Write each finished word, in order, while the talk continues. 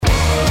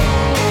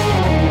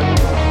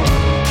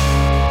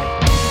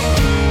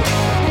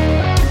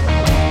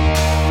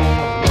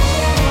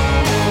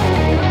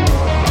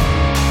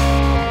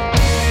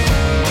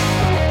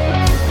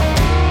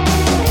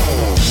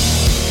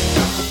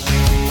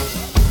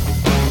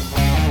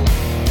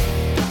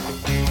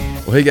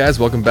Well, hey guys,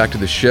 welcome back to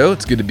the show.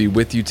 It's good to be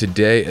with you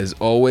today, as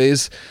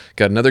always.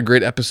 Got another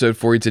great episode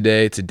for you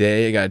today.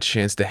 Today, I got a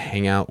chance to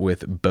hang out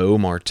with BEAU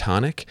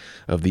MARTONIK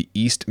of the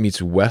East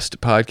Meets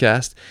West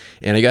podcast.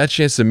 And I got a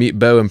chance to meet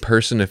BEAU in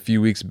person a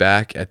few weeks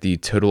back at the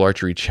Total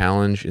Archery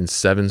Challenge in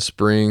Seven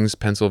Springs,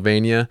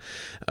 Pennsylvania.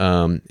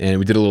 And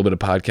we did a little bit of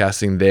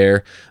podcasting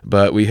there,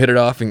 but we hit it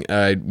off and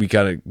we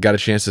got a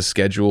chance to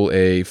schedule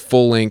a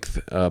full-length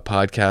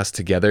podcast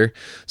together.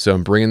 So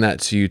I'm bringing that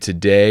to you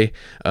today.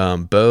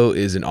 BEAU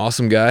is an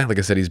awesome guy. Like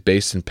I said, he's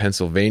based in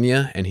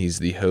Pennsylvania, and he's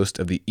the host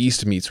of the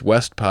East Meets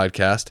West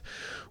podcast,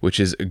 which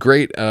is a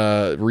great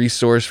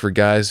resource for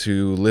guys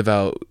who live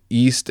out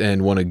east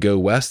and want to go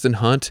west and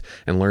hunt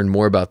and learn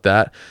more about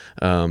that.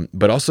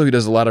 But also he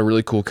does a lot of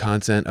really cool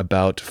content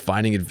about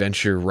finding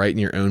adventure right in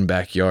your own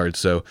backyard.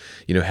 So,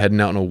 heading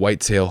out on a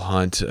whitetail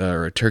hunt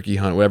or a turkey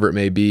hunt, whatever it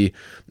may be,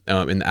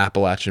 in the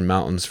Appalachian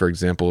Mountains, for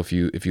example, if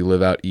you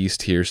live out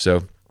east here.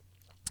 So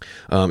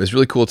it's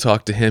really cool to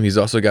talk to him. He's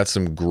also got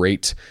some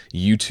great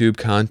YouTube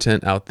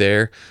content out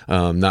there,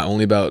 not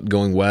only about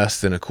going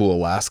west and a cool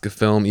Alaska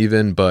film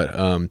even, but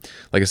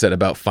like I said,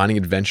 about finding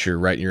adventure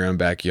right in your own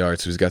backyard.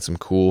 So he's got some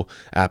cool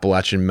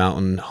Appalachian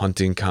mountain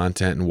hunting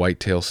content and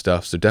whitetail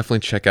stuff. So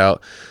definitely check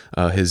out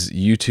his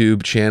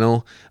YouTube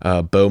channel,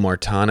 BEAU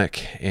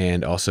MARTONIK,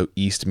 and also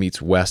East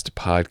Meets West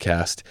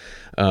podcast.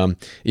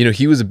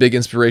 He was a big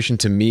inspiration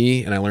to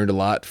me, and I learned a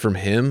lot from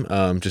him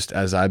just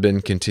as I've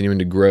been continuing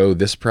to grow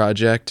this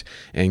project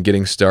and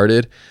getting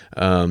started.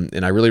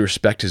 And I really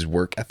respect his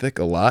work ethic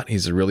a lot.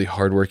 He's a really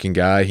hardworking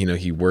guy.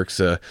 He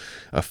works a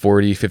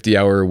 40,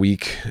 50-hour a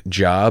week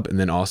job, and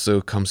then also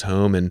comes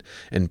home and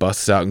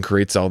busts out and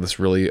creates all this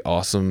really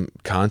awesome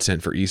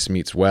content for East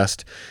Meets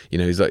West.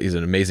 He's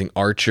an amazing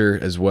archer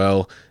as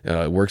well,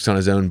 works on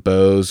his own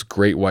bows,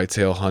 great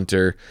whitetail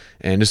hunter,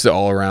 and just an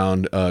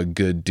all-around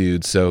good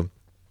dude. So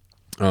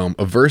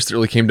a verse that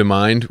really came to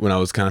mind when I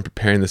was kind of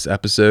preparing this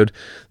episode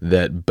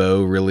that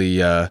BEAU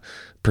really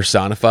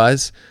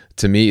personifies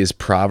to me is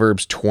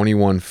Proverbs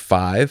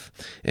 21:5,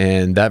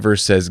 and that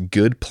verse says,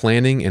 "Good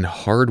planning and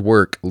hard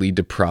work lead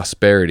to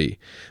prosperity,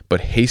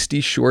 but hasty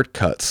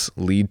shortcuts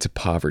lead to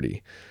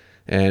poverty."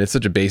 And it's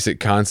such a basic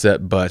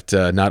concept, but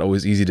not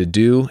always easy to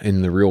do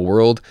in the real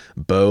world.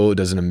 BEAU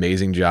does an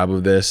amazing job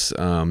of this.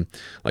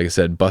 Like I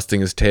said,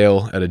 busting his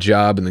tail at a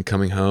job and then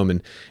coming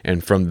home.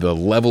 And from the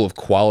level of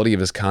quality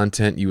of his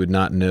content, you would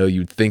not know.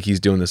 You'd think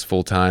he's doing this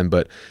full time.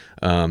 But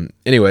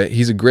anyway,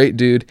 he's a great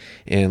dude,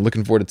 and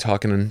looking forward to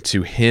talking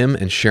to him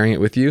and sharing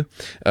it with you.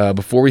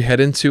 Before we head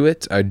into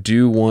it, I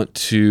do want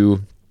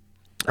to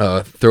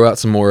throw out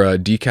some more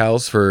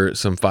decals for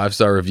some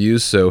 5-star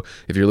reviews. So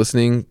if you're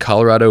listening,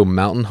 Colorado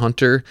Mountain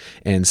Hunter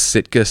and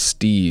Sitka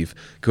Steve,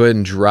 go ahead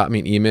and drop me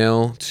an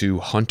email to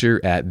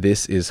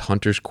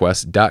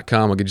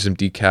hunter@thisishuntersquest.com. I'll get you some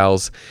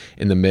decals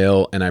in the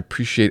mail, and I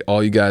appreciate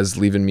all you guys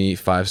leaving me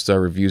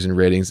 5-star reviews and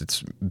ratings.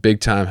 It's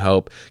big time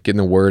help getting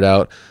the word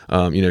out.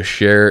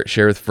 Share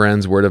with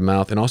friends, word of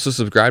mouth, and also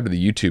subscribe to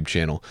the YouTube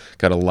channel.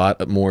 Got a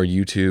lot more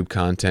YouTube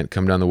content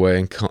coming down the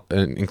way,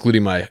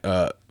 including my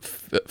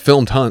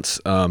filmed hunts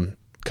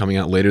coming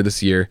out later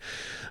this year.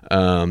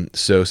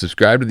 So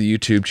subscribe to the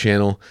YouTube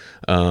channel,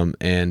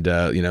 and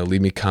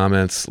leave me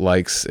comments,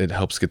 likes. It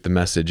helps get the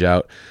message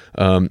out.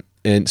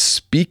 And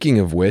speaking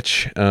of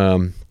which,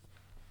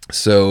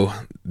 so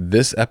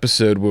this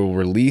episode will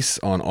release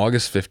on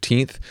August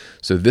 15th.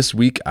 So this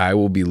week I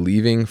will be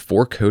leaving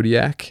for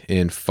Kodiak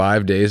in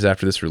 5 days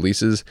after this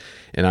releases,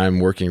 and I'm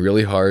working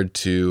really hard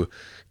to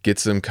get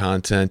some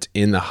content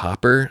in the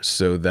hopper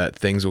so that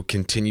things will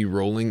continue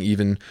rolling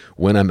even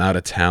when I'm out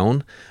of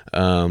town.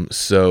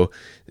 So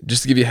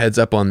just to give you a heads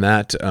up on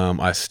that,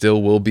 I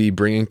still will be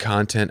bringing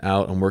content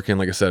out. I'm working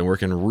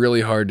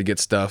really hard to get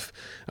stuff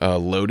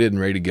loaded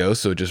and ready to go,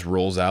 so it just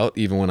rolls out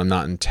even when I'm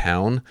not in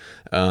town.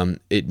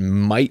 It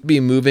might be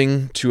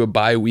moving to a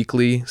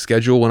bi-weekly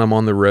schedule when I'm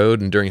on the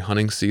road and during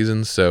hunting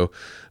season. So,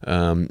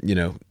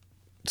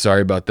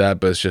 sorry about that,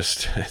 but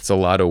it's a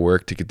lot of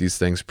work to get these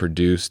things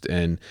produced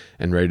and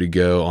ready to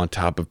go, on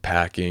top of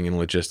packing and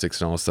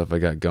logistics and all the stuff I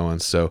got going.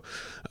 So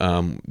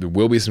there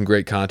will be some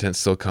great content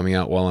still coming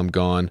out while I'm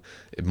gone.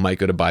 It might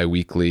go to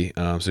bi-weekly.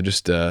 So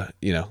just,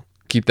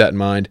 keep that in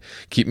mind.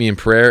 Keep me in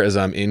prayer as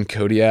I'm in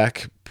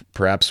Kodiak,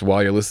 perhaps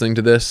while you're listening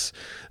to this.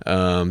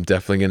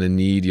 Definitely going to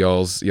need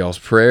y'all's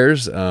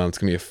prayers. It's going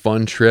to be a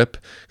fun trip,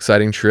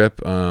 exciting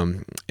trip,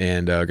 and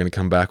going to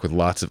come back with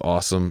lots of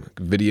awesome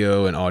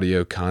video and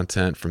audio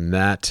content from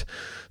that.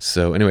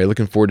 So anyway,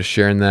 looking forward to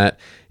sharing that.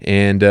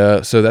 And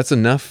so that's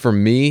enough for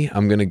me.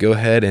 I'm going to go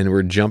ahead and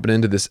we're jumping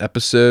into this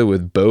episode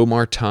with BEAU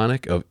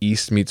MARTONIK of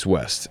East Meets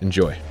West.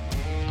 Enjoy.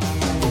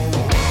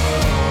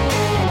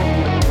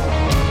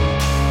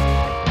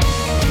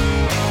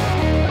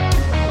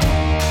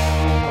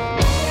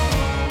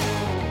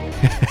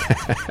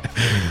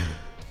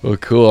 Well,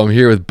 cool. I'm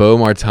here with BEAU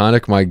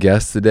MARTONIK, my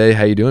guest today.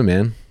 How you doing,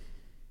 man?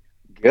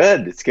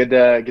 Good. It's good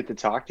to get to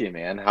talk to you,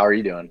 man. How are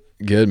you doing?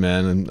 Good,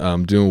 man. And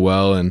I'm doing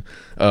well. And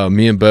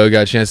me and BEAU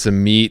got a chance to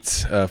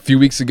meet a few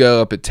weeks ago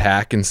up at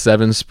TAC in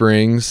Seven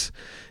Springs.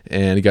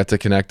 and he got to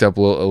connect up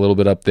a little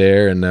bit up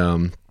there,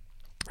 and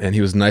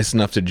he was nice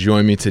enough to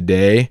join me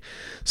today.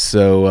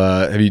 So,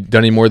 have you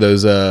done any more of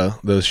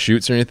those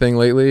shoots or anything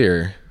lately,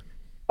 or?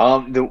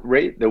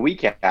 The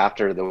week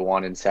after the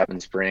one in Seven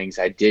Springs,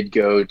 I did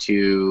go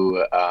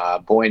to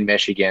Boyne,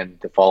 Michigan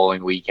the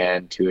following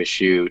weekend to a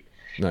shoot.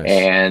 Nice.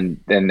 And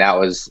then that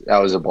was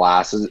a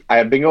blast.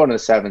 I've been going to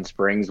Seven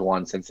Springs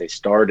one since they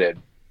started,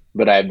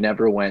 but I've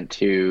never went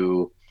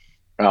to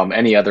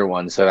any other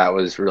one. So that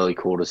was really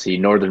cool to see.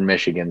 Northern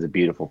Michigan's a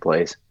beautiful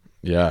place.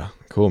 Yeah,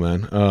 cool,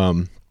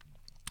 man.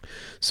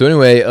 So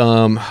anyway,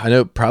 I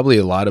know probably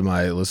a lot of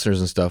my listeners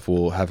and stuff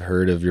will have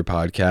heard of your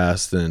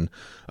podcast, and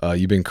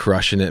you've been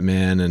crushing it,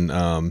 man,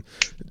 and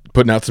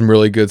putting out some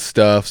really good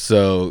stuff.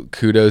 So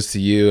kudos to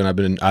you.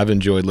 And I've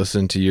enjoyed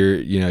listening to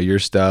your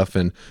stuff.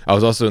 And I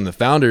was also in the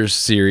Founders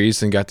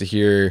series and got to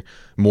hear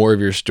more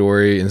of your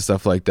story and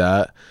stuff like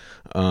that.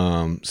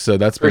 So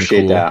that's been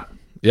Appreciate cool. that.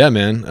 Yeah,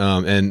 man.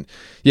 And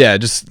yeah,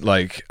 just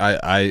like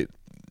I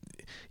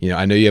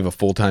know you have a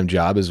full-time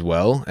job as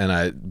well,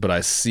 but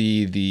I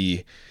see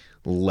the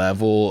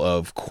level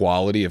of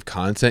quality of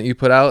content you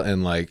put out,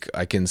 and like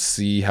I can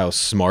see how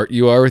smart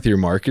you are with your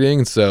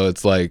marketing. So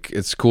it's like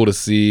it's cool to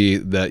see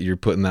that you're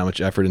putting that much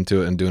effort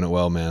into it and doing it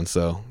well, man.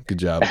 So good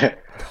job.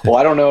 Well,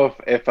 I don't know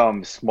if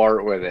I'm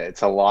smart with it.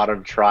 It's a lot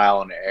of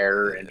trial and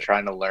error and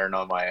trying to learn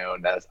on my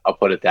own. I'll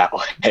put it that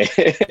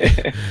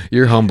way.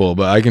 You're humble,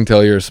 but I can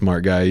tell you're a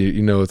smart guy.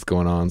 You know what's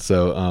going on.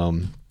 So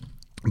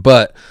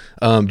but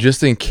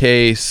just in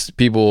case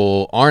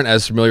people aren't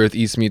as familiar with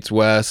East Meets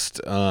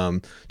West,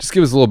 just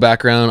give us a little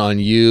background on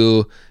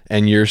you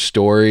and your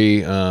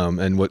story,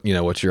 and what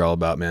you're all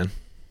about, man.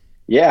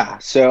 Yeah.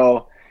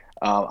 So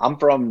I'm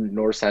from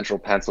north central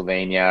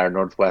Pennsylvania or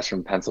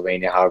northwestern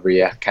Pennsylvania, however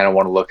you kind of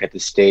want to look at the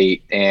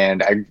state.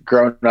 And I've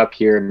grown up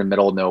here in the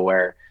middle of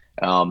nowhere,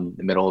 the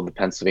middle of the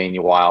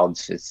Pennsylvania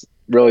wilds. It's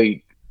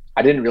really,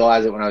 I didn't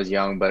realize it when I was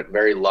young, but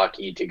very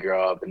lucky to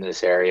grow up in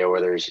this area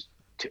where there's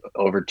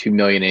over 2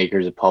 million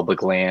acres of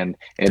public land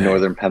in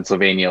northern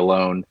Pennsylvania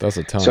alone. That's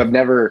a ton. So I've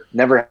never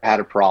had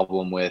a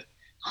problem with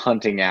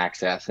hunting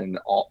access, and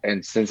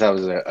since I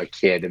was a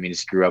kid, I mean,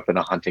 just grew up in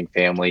a hunting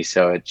family,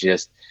 so it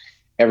just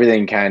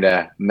everything kind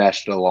of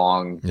meshed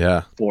along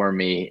for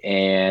me.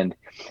 And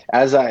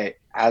as I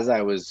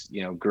was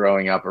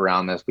growing up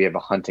around this, we have a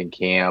hunting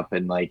camp,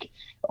 and like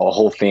a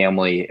whole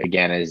family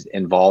again is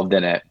involved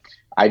in it.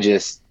 I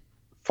just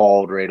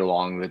followed right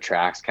along the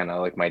tracks, kind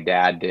of like my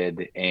dad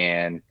did.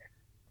 And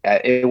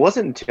it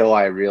wasn't until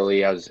I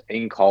was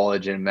in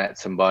college and met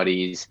some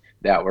buddies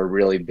that were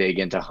really big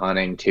into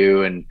hunting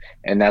too.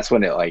 And that's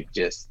when it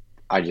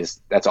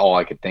that's all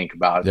I could think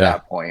about at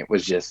that point,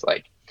 was just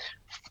like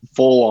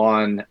full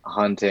on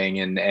hunting.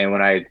 And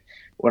when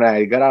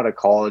I got out of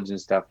college and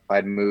stuff,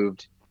 I'd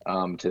moved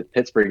to the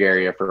Pittsburgh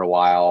area for a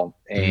while.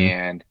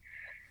 And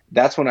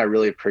that's when I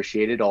really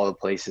appreciated all the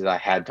places I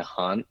had to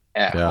hunt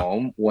at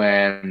home,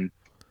 when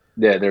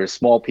there were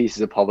small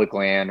pieces of public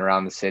land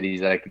around the cities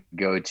that I could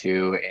go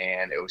to,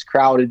 and it was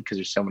crowded because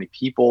there's so many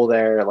people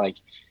there. Like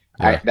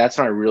that's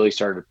when I really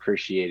started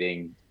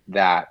appreciating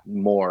that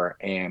more.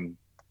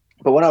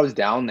 But when I was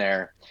down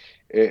there,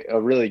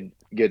 a really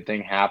good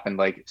thing happened.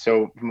 Like,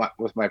 so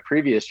with my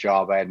previous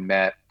job, I had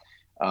met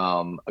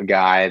a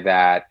guy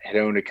that had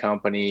owned a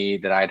company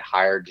that I'd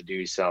hired to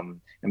do some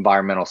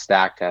environmental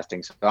stack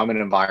testing. So I'm an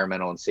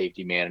environmental and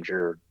safety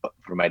manager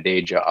for my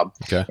day job,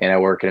 and I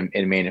work in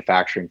a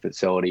manufacturing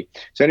facility.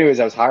 So anyways,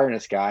 I was hiring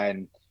this guy,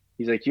 and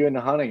he's like, "You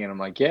into hunting?" And I'm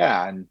like,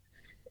 "Yeah." And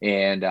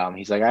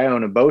he's like, "I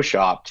own a bow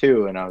shop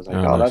too." And I was like,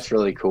 "Oh, that's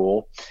really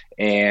cool."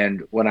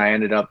 And when I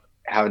ended up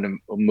having to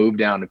move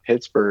down to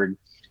Pittsburgh,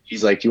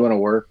 he's like, "Do you want to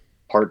work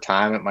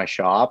part-time at my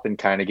shop and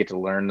kind of get to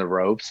learn the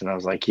ropes?" And I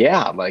was like,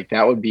 "Yeah, like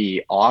that would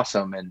be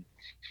awesome." And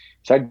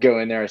so I'd go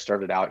in there. I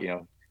started out,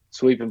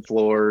 sweeping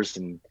floors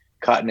and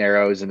cutting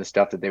arrows and the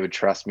stuff that they would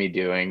trust me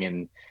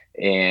doing.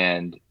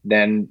 And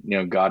then,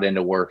 got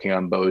into working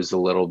on bows a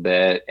little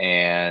bit.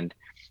 And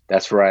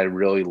that's where I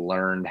really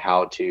learned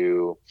how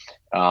to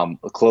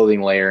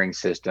clothing layering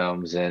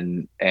systems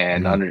and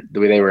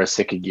they were a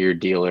Sitka gear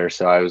dealer.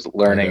 So I was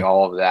learning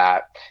all of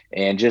that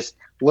and just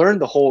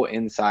learned the whole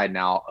inside and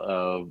out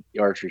of the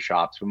archery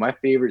shops. But my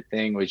favorite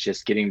thing was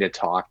just getting to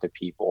talk to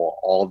people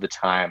all the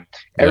time.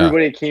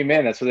 Everybody came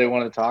in, that's what they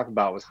wanted to talk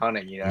about, was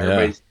hunting.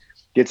 Everybody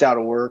gets out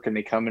of work and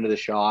they come into the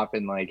shop,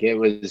 and like it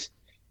was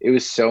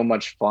so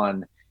much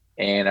fun.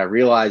 And I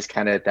realized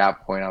kind of at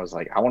that point, I was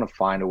like, I want to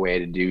find a way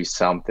to do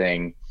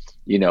something,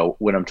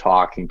 when I'm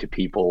talking to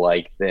people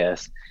like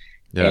this.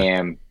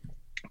 And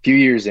a few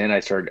years in, I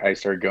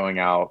started going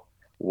out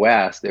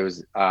west. It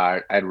was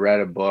I'd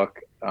read a book.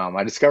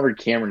 I discovered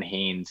Cameron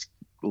Hanes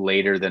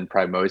later than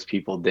probably most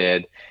people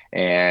did,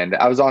 and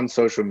I was on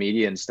social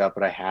media and stuff,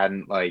 but I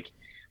hadn't I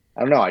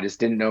don't know, I just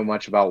didn't know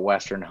much about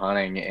Western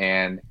hunting.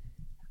 And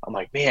I'm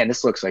like, man,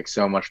 this looks like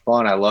so much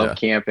fun. I love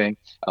camping,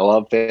 I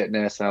love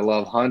fitness, and I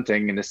love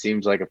hunting, and this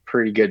seems like a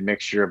pretty good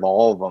mixture of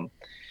all of them.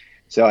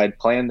 So I'd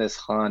planned this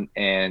hunt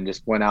and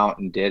just went out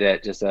and did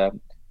it, just a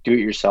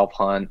do-it-yourself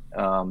hunt,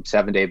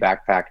 7-day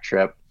backpack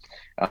trip.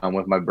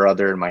 with my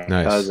brother and my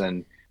Nice.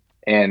 cousin.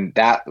 And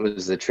that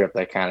was the trip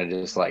that kind of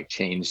just like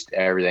changed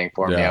everything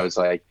for me. Yeah. I was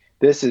like,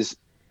 this is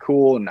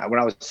cool. And when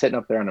I was sitting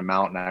up there on the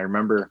mountain, I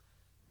remember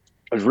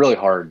it was really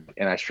hard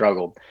and I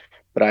struggled,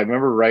 but I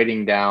remember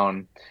writing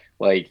down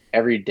like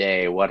every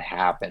day what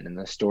happened and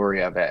the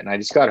story of it. And I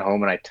just got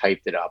home and I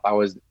typed it up. I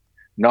was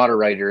not a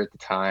writer at the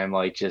time,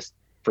 like just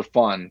for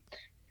fun.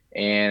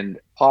 And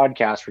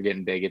podcasts were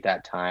getting big at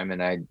that time.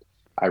 And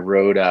I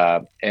wrote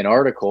an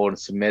article and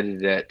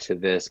submitted it to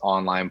this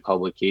online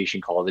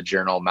publication called the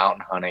Journal of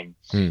Mountain Hunting.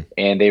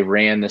 And they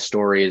ran the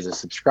story as a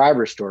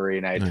subscriber story,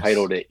 and I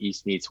titled it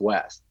East Meets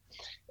West.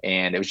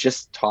 And it was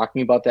just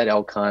talking about that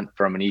elk hunt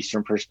from an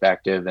Eastern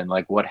perspective and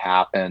like what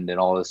happened and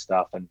all this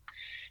stuff, and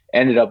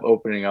ended up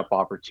opening up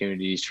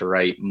opportunities to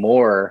write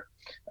more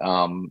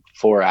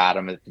for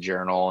Adam at the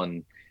Journal.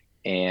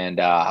 And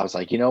I was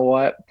like, you know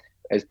what?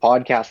 As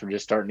podcasts were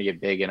just starting to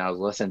get big and I was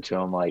listening to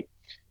them, like,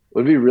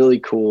 what would be really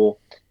cool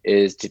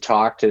is to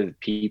talk to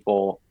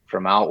people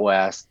from out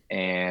west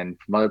and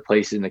from other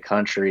places in the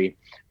country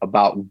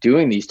about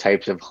doing these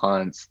types of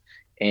hunts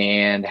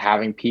and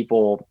having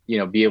people, you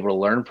know, be able to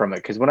learn from it.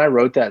 Because when I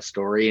wrote that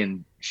story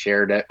and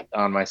shared it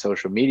on my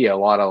social media, a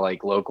lot of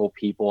like local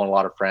people and a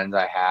lot of friends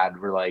I had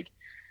were like,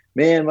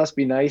 man, it must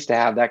be nice to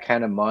have that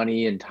kind of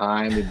money and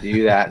time to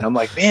do that. And I'm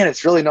like, man,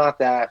 it's really not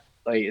that,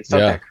 like, it's not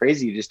that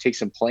crazy. You just take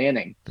some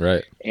planning.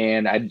 Right.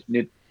 And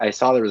I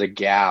saw there was a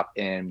gap,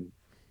 and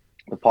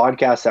the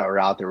podcasts that were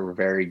out there were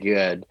very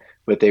good,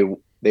 but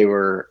they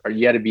were,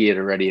 you had to be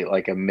already at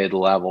like a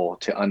mid-level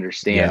to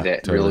understand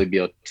it and really be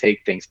able to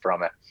take things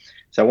from it.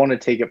 So I want to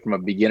take it from a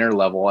beginner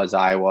level, as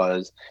I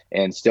was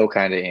and still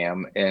kind of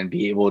am, and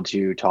be able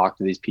to talk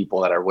to these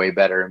people that are way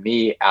better than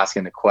me,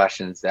 asking the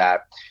questions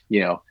that,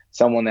 you know,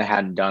 someone that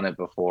hadn't done it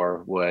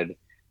before would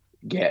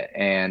get.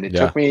 And it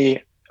took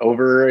me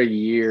over a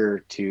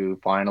year to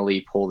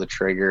finally pull the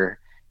trigger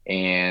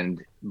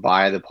and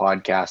buy the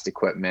podcast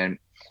equipment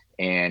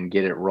and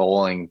get it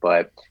rolling.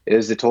 But it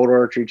was the Total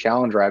Archery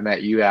Challenge where I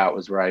met you at,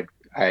 was where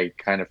I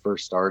kind of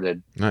first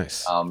started.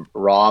 Nice.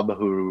 Rob,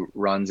 who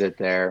runs it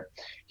there,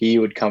 he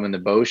would come in the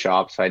bow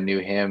shop, so I knew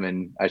him,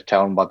 and I was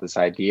telling him about this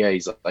idea.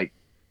 He's like,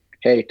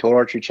 hey, Total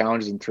Archery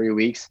Challenge is in 3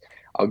 weeks.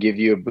 I'll give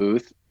you a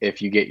booth if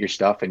you get your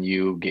stuff and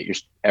you get your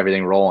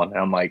everything rolling.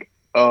 And I'm like,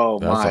 oh,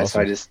 that's my. Awesome. So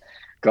I just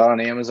got on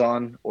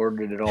Amazon,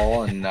 ordered it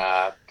all, and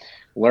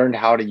learned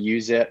how to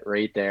use it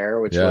right there,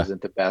 which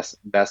wasn't the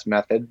best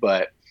method,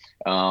 but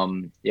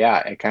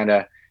it kind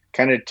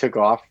of took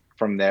off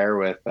from there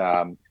with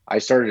I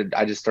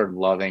just started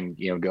loving,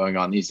 you know, going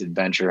on these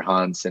adventure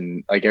hunts.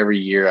 And like every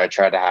year I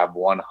try to have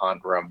one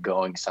hunt where I'm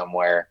going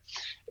somewhere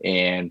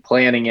and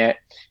planning it.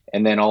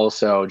 And then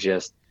also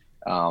just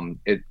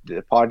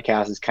the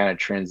podcast is kind of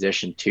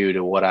transitioned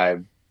to what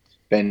I've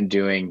been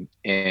doing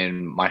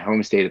in my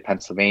home state of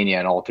Pennsylvania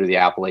and all through the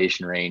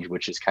Appalachian range,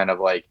 which is kind of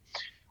like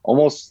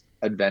almost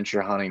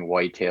adventure hunting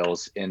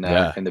whitetails in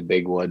the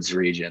big woods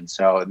region.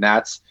 So, and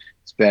it's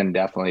been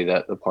definitely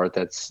the part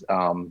that's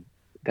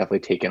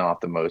definitely taken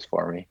off the most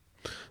for me.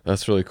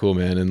 That's really cool,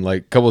 man. And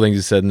like a couple of things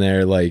you said in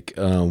there, like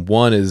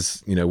one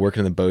is, you know, working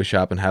in the bow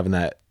shop and having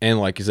that, and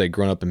like you said,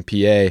 growing up in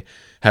PA,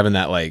 having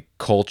that like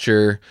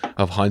culture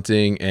of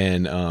hunting.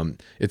 And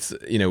it's,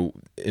 you know,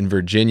 in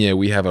Virginia,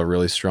 we have a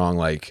really strong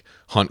like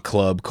hunt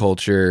club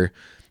culture.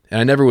 And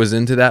I never was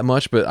into that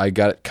much, but I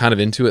got kind of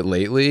into it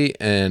lately.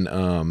 And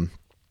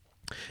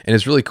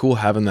it's really cool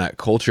having that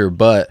culture.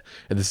 But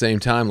at the same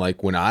time,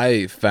 like when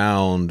I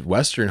found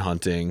Western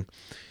hunting,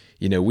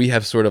 you know, we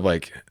have sort of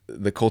like,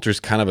 the culture's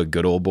kind of a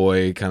good old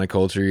boy kind of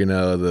culture, you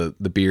know,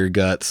 the beer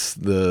guts,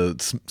 the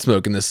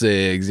smoking the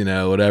cigs, you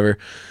know, whatever.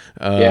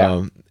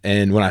 And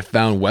when I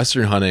found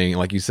Western hunting,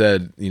 like you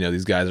said, you know,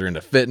 these guys are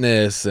into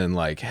fitness and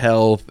like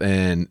health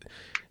and,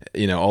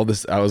 you know, all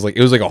this, I was like,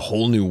 it was like a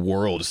whole new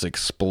world just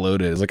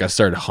exploded. It's like I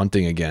started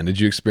hunting again. Did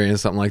you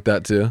experience something like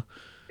that too?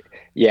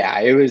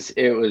 Yeah, it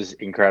was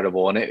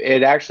incredible. And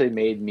it actually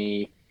made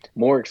me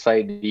more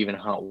excited to even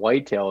hunt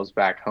whitetails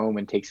back home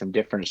and take some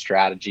different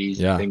strategies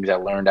and things I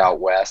learned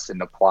out west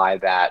and apply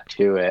that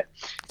to it.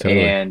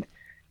 Totally. And,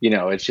 you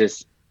know, it's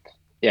just,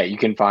 you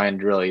can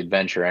find really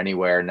adventure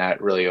anywhere, and that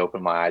really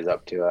opened my eyes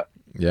up to it.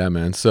 Yeah,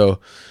 man. So,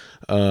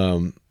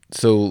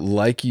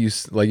 like you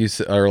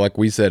said, or like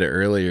we said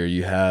earlier,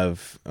 you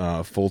have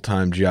a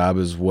full-time job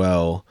as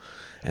well.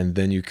 And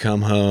then you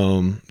come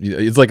home,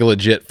 it's like a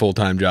legit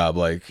full-time job.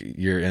 Like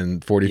you're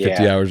in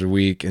 50 hours a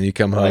week, and you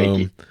come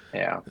home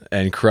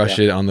and crush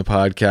it on the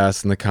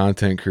podcast and the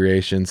content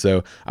creation.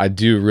 So I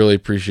do really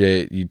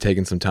appreciate you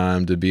taking some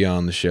time to be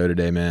on the show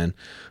today, man.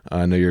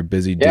 I know you're a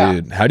busy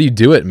dude. How do you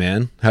do it,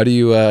 man? How do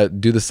you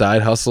do the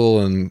side hustle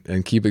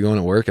and keep it going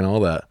at work and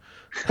all that?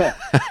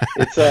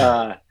 It's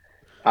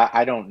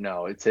I don't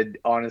know. It's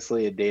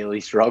honestly a daily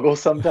struggle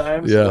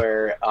sometimes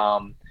where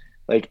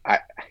like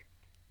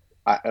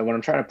when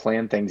I'm trying to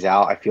plan things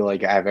out, I feel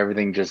like I have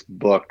everything just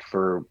booked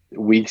for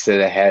weeks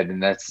ahead,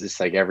 and that's just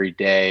like every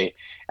day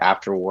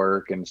after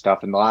work and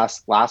stuff. And the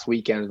last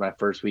weekend was my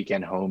first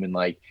weekend home in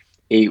like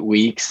 8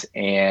 weeks,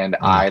 and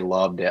I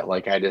loved it.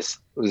 Like, I just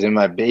was in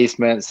my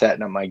basement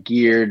setting up my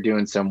gear,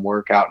 doing some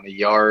workout in the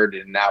yard,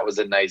 and that was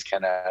a nice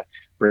kind of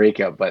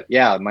breakup. But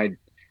yeah, my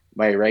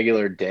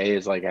regular day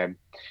is like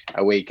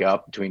I wake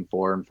up between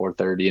 4 and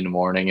 4:30 in the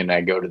morning, and I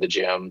go to the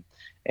gym.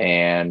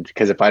 And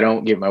because if I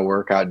don't get my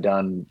workout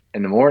done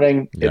in the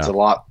morning, it's a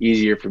lot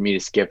easier for me to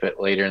skip it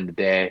later in the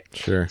day.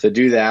 Sure. So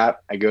do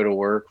that. I go to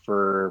work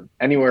for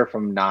anywhere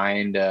from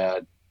 9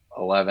 to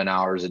 11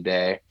 hours a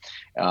day.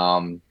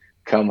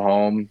 Come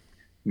home,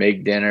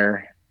 make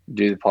dinner,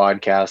 do the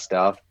podcast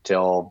stuff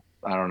till,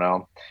 I don't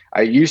know.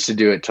 I used to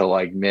do it till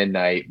like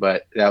midnight,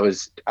 but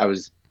the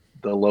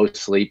low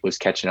sleep was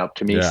catching up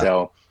to me. Yeah.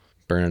 So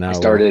burning out. I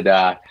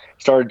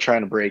started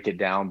trying to break it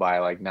down by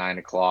like 9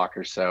 o'clock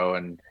or so,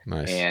 and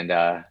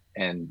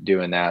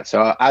doing that.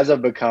 So as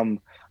I've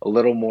become a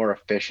little more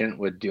efficient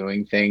with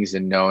doing things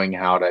and knowing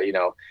how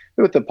to,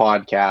 with the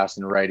podcast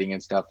and writing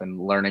and stuff, and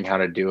learning how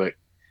to do it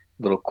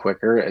a little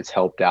quicker, it's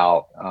helped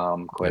out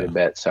quite a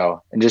bit.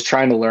 So, and just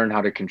trying to learn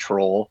how to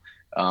control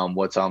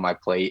what's on my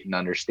plate and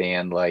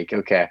understand, like,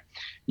 okay,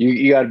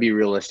 you got to be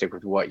realistic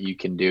with what you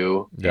can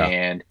do.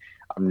 And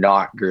I'm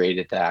not great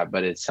at that,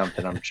 but it's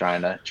something I'm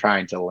trying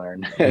to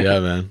learn.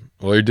 Yeah, man.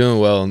 Well, you're doing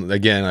well. And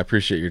again, I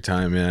appreciate your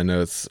time, man. I know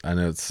it's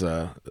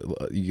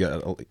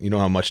you don't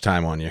have much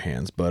time on your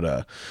hands,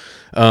 but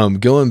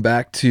going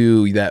back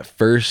to that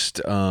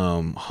first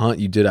hunt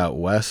you did out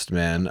west,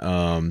 man.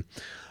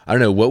 I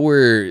don't know, what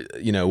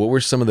were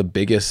some of the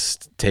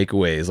biggest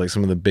takeaways, like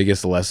some of the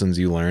biggest lessons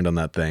you learned on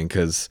that thing?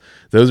 Because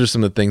those are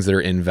some of the things that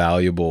are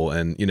invaluable.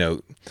 And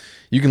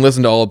you can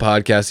listen to all the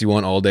podcasts you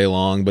want all day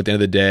long, but at the end of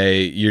the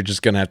day, you're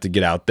just going to have to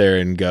get out there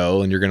and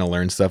go, and you're going to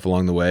learn stuff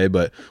along the way.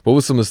 But what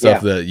was some of the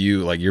stuff that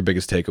you, like, your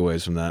biggest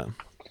takeaways from that?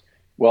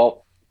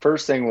 Well,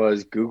 first thing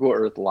was Google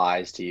Earth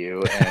lies to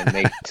you and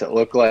makes it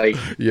look like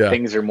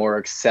things are more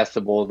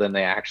accessible than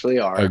they actually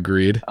are.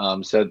 Agreed.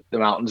 So the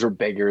mountains were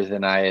bigger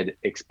than I had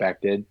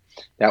expected.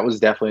 That was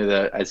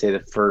definitely I'd say the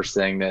first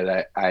thing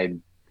that I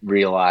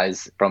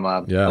realized from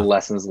a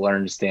lessons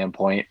learned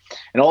standpoint.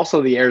 And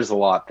also the air is a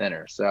lot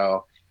thinner.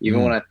 So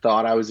even when I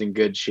thought I was in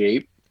good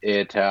shape,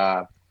 it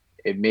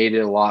made it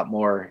a lot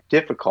more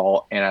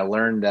difficult. And I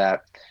learned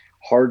that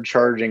hard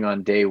charging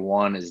on day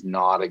one is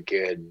not a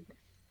good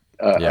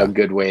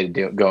way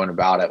to going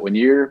about it. When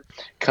you're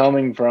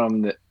coming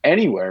from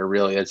anywhere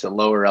really, it's a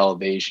lower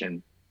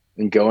elevation,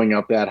 and going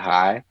up that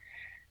high,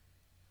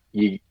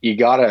 you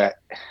gotta,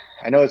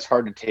 I know it's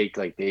hard to take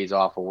like days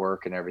off of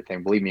work and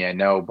everything, believe me, I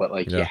know, but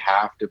like you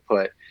have to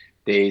put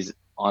days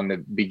on the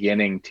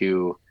beginning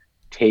to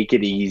take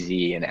it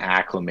easy and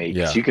acclimate,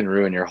 because you can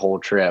ruin your whole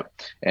trip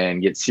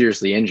and get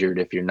seriously injured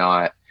if you're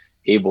not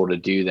able to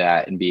do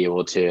that and be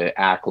able to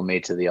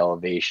acclimate to the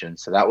elevation.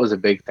 So that was a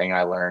big thing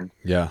I learned.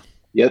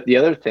 The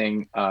other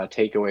thing,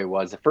 takeaway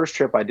was the first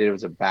trip I did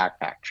was a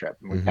backpack trip,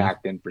 and we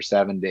packed in for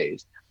 7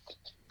 days.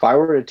 If I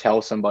were to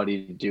tell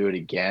somebody to do it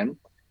again,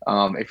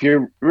 if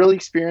you're really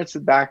experienced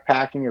with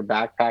backpacking or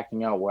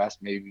backpacking out west,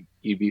 maybe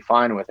you'd be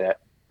fine with it.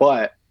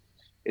 But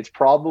it's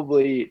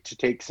probably to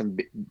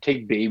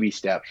take baby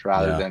steps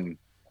rather than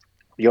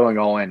going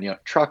all in.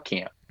 Truck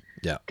camp.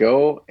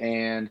 Go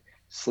and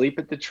sleep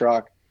at the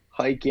truck,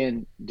 hike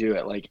in, do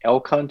it. Like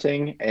elk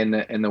hunting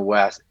in the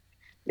west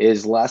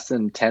is less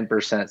than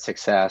 10%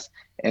 success,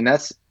 and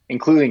that's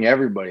including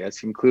everybody.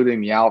 That's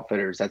including the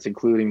outfitters. That's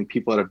including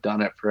people that have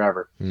done it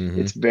forever.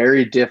 It's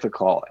very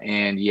difficult,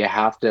 and you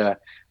have to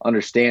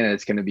understand that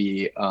it's going to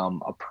be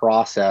a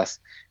process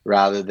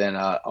rather than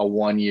a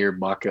 1 year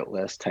bucket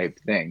list type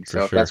thing.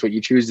 So if that's what you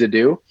choose to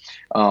do,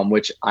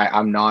 which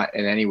I'm not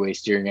in any way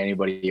steering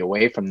anybody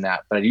away from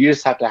that, but you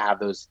just have to have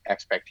those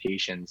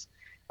expectations,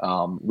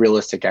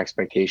 realistic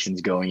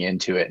expectations going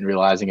into it, and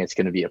realizing it's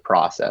going to be a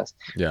process.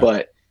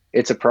 But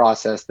it's a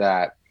process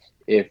that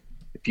if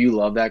you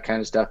love that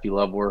kind of stuff, you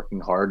love working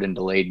hard and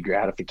delayed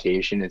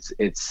gratification,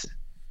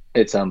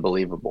 it's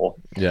unbelievable.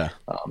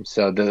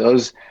 So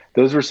those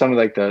were some of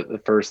like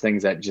the first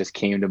things that just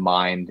came to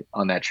mind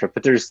on that trip.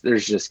 But there's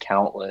just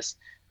countless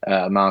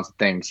amounts of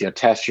things.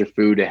 Test your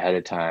food ahead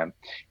of time.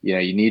 You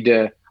need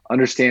to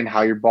understand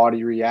how your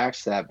body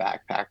reacts to that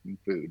backpacking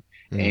food.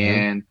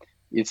 And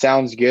it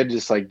sounds good,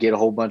 just like get a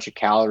whole bunch of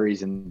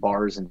calories and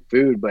bars and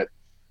food, but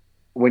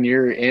when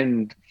you're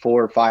in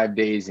 4 or 5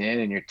 days in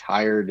and you're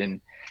tired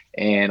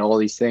and all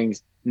these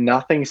things,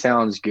 nothing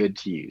sounds good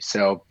to you.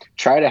 So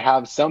try to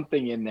have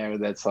something in there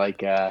that's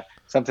like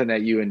something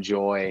that you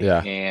enjoy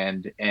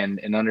and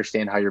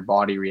understand how your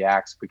body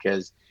reacts.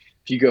 Because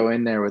if you go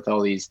in there with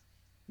all these,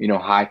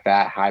 high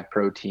fat, high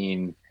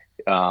protein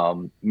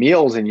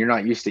meals, and you're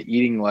not used to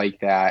eating like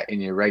that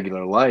in your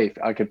regular life,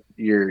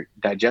 your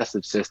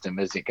digestive system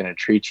isn't going to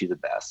treat you the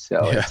best.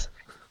 So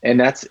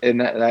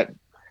that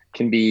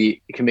can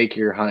make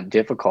your hunt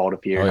difficult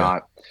if you're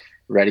not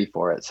ready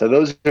for it. So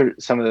those are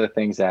some of the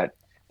things that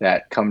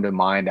come to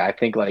mind. I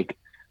think like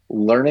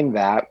learning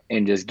that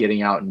and just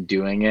getting out and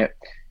doing it,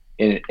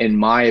 in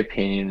my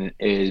opinion,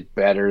 is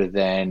better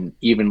than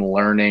even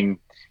learning,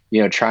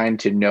 trying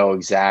to know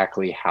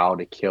exactly how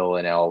to kill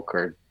an elk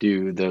or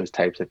do those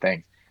types of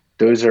things.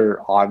 those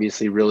are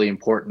obviously really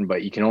important,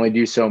 but you can only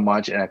do so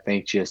much. And I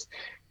think just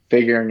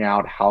figuring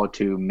out how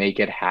to make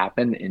it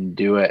happen and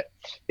do it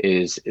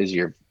is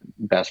your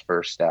best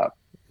first step.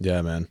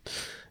 Yeah, man.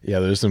 Yeah,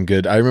 there's some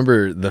good. I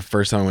remember the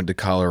first time I went to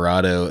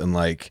Colorado and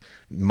like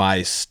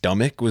my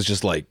stomach was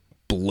just like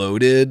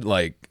bloated,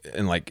 like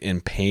and like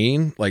in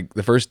pain. Like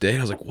the first day,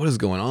 I was like, "What is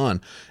going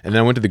on?" And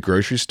then I went to the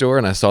grocery store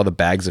and I saw the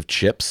bags of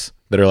chips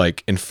that are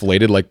like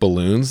inflated like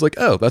balloons. Like,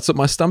 oh, that's what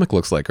my stomach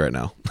looks like right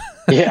now.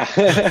 Yeah,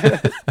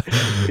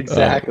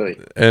 exactly.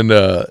 And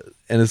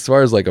as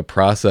far as like a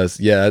process,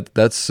 yeah,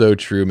 that's so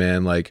true,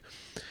 man. Like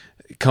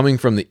coming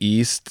from the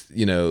East,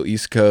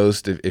 East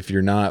Coast, if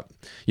you're not,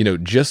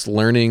 just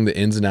learning the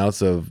ins and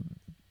outs of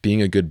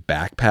being a good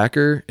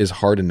backpacker is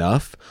hard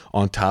enough,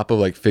 on top of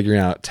like figuring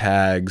out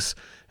tags,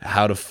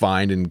 how to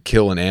find and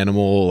kill an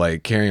animal,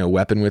 like carrying a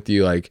weapon with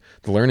you. Like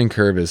the learning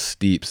curve is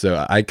steep.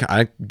 So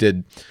I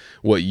did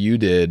what you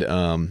did,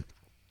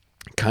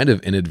 kind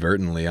of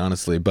inadvertently,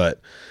 honestly,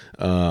 but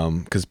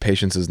because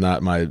patience is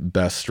not my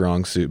best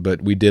strong suit.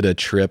 But we did a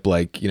trip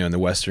like, in the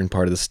western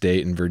part of the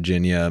state in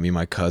Virginia, me and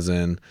my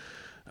cousin.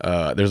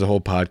 There's a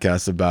whole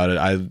podcast about it.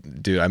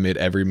 I made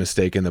every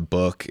mistake in the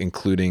book,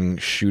 including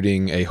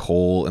shooting a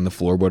hole in the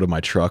floorboard of my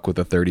truck with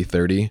a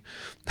 30-30.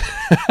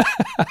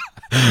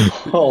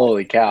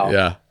 Holy cow.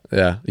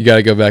 Yeah. You got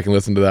to go back and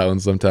listen to that one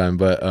sometime.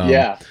 But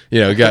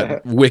we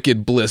got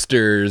wicked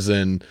blisters,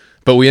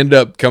 but we ended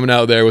up coming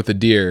out there with a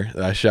deer.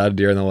 I shot a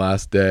deer on the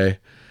last day.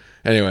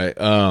 Anyway,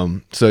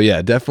 so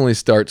yeah, definitely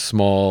start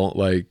small.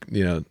 Like,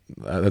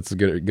 that's a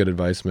good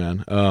advice,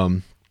 man.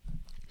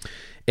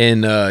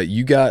 And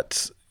you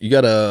got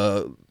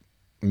a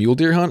mule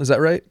deer hunt, is that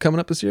right?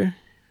 Coming up this year?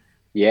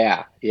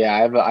 Yeah.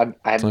 I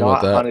have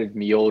not hunted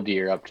mule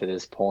deer up to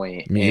this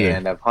point,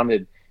 and I've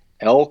hunted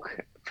elk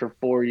for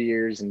 4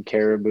 years and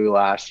caribou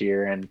last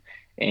year,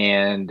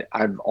 and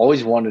I've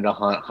always wanted to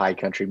hunt high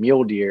country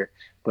mule deer,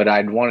 but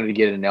I'd wanted to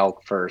get an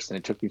elk first, and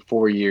it took me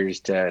 4 years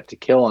to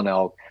kill an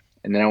elk.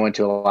 And then I went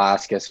to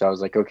Alaska, so I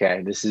was like,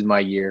 okay, this is my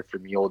year for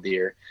mule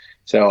deer.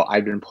 So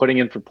I've been putting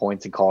in for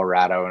points in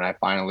Colorado, and I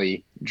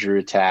finally drew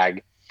a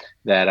tag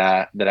that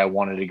I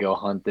wanted to go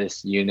hunt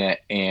this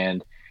unit.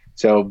 And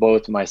so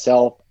both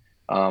myself,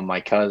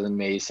 my cousin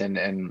Mason,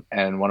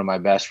 and one of my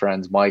best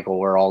friends Michael,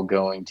 we're all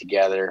going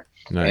together.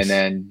 Nice. And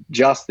then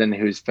Justin,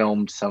 who's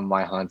filmed some of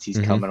my hunts, he's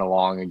coming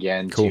along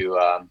again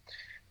to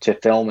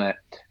film it.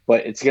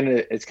 But it's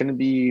gonna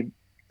be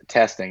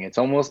testing.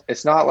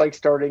 It's not like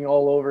starting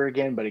all over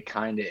again, but it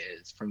kind of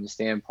is, from the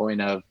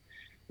standpoint of,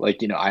 like,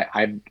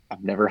 I've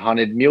never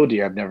hunted mule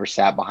deer. I've never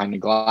sat behind a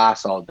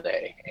glass all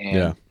day,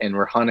 and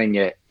we're hunting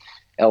at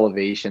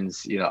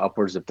elevations,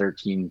 upwards of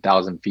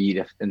 13,000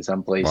 feet in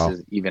some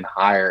places, even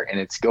higher. And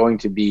it's going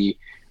to be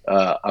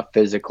a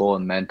physical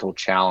and mental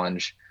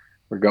challenge.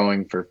 We're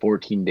going for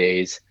 14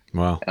 days.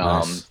 Wow.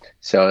 Nice.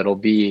 So it'll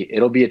be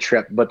a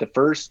trip, but the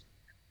first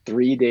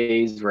 3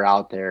 days we're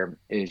out there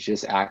is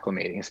just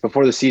acclimating. It's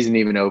before the season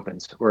even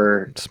opens.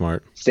 We're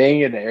smart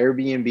staying at an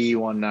Airbnb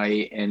one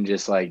night and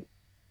just like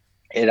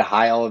at a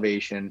high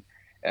elevation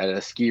at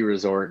a ski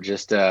resort,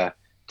 just to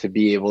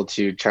be able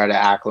to try to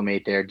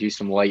acclimate there, do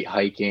some light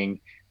hiking,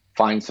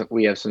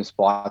 we have some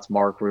spots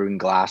marked where we can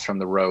glass from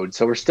the road.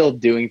 So we're still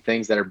doing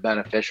things that are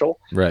beneficial,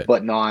 right,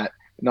 but not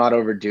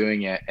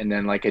overdoing it. And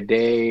then like a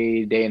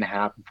day and a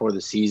half before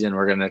the season,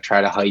 we're going to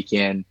try to hike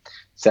in,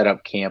 set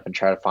up camp, and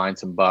try to find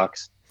some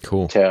bucks.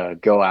 Cool. To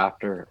go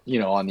after,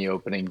 on the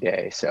opening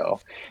day. So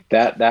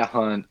that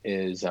hunt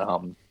is,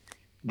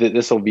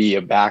 this will be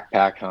a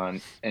backpack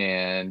hunt.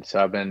 And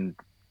so I've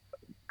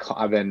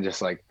been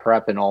just like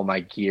prepping all my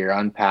gear,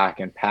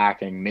 unpacking,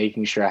 packing,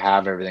 making sure I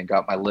have everything,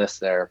 got my list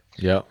there,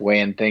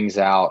 weighing things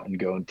out and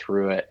going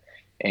through it,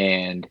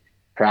 and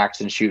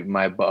practicing shooting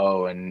my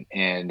bow and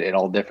in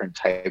all different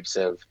types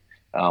of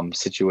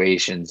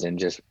situations, and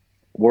just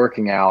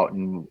working out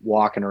and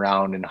walking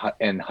around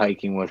and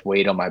hiking with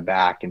weight on my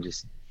back, and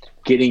just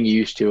getting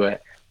used to it,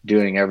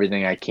 doing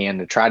everything I can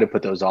to try to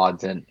put those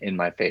odds in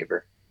my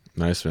favor.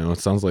 Nice, man. Well, it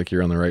sounds like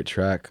you're on the right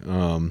track.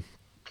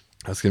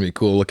 That's gonna be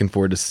cool. Looking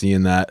forward to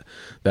seeing that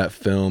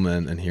film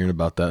and hearing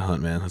about that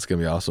hunt, man. That's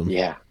gonna be awesome.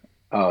 Yeah.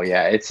 Oh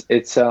yeah. It's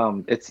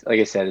like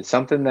I said, it's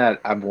something that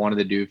I've wanted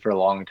to do for a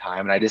long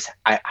time, and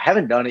I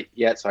haven't done it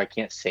yet, so I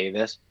can't say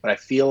this, but I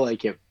feel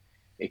like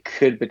it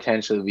could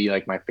potentially be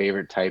like my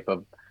favorite type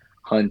of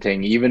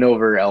hunting, even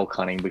over elk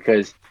hunting,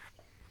 because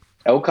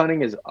elk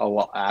hunting is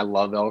I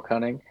love elk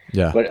hunting,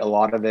 but a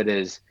lot of it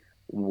is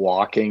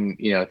walking,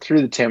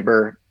 through the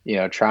timber,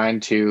 trying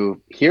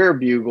to hear a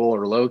bugle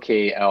or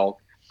locate elk.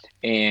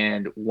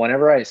 And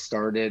whenever I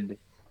started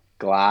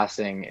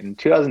glassing in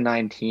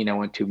 2019, I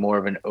went to more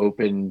of an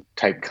open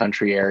type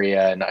country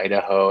area in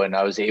Idaho, and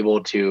I was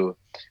able to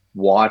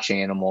watch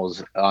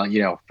animals,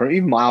 from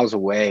even miles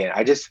away. And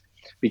I just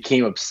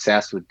became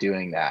obsessed with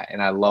doing that.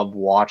 And I love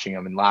watching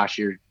them. And last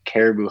year,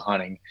 caribou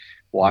hunting,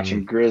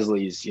 watching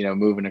grizzlies,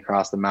 moving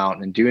across the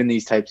mountain and doing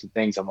these types of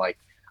things. I'm like,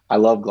 I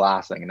love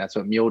glassing, and that's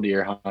what mule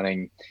deer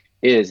hunting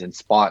is, and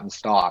spot and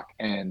stalk.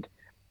 And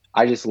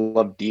I just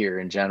love deer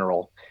in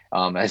general.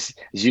 As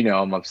you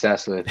know, I'm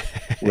obsessed with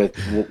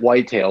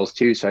whitetails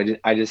too. So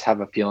I just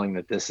have a feeling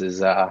that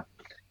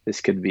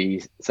this could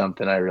be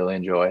something I really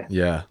enjoy.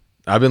 Yeah.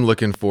 I've been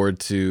looking forward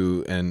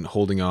to and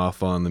holding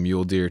off on the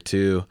mule deer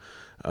too.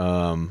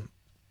 Kind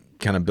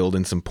of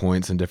building some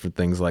points and different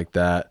things like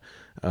that.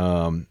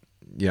 I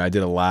did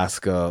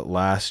Alaska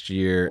last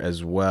year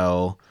as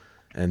well.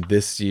 And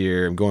this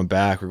year I'm going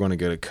back. We're going to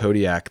go to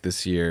Kodiak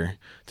this year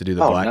to do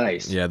the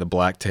Nice. the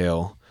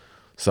blacktail.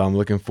 So I'm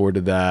looking forward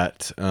to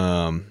that.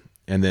 And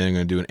then I'm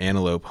going to do an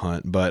antelope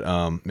hunt. But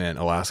man,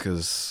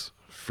 Alaska's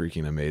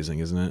freaking amazing,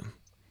 isn't it?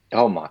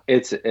 Oh my,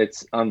 it's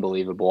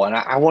unbelievable. And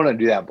I want to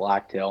do that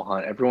blacktail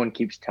hunt. Everyone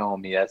keeps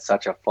telling me that's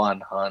such a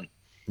fun hunt.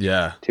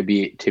 Yeah. To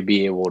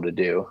be able to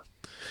do.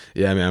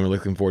 Yeah, man, I'm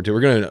looking forward to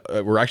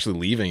it. We're actually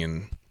leaving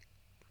in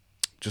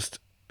just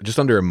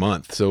under a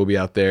month. So we'll be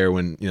out there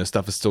when,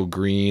 stuff is still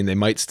green. They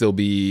might still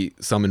be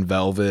some in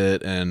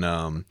velvet,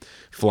 and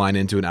flying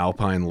into an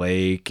alpine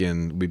lake,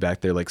 and we'll be back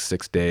there like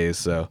 6 days.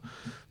 So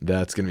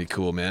that's going to be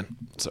cool, man.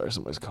 Sorry,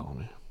 somebody's calling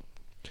me.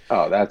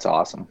 Oh, that's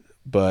awesome.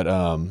 But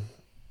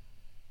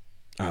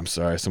I'm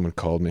sorry, someone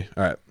called me.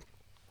 All right.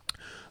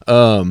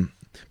 But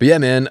yeah,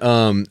 man,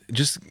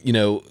 just,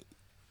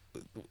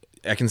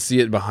 I can see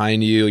it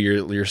behind you,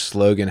 your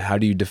slogan. How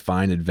do you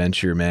define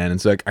adventure, man?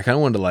 And so I kind of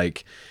wanted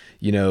to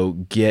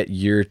get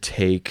your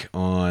take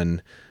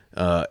on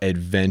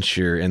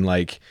adventure, and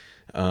like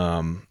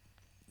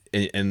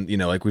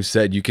we've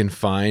said, you can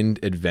find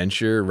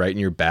adventure right in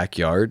your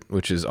backyard,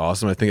 which is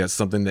awesome. I think that's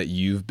something that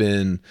you've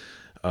been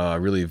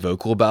really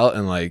vocal about,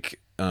 and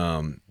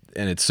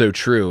and it's so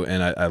true,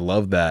 and I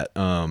love that.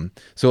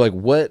 So like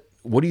what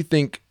do you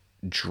think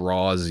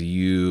draws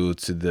you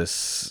to this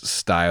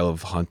style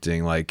of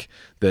hunting, like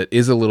that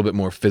is a little bit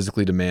more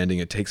physically demanding?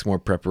 It takes more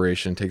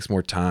preparation, takes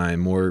more time,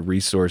 more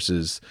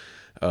resources.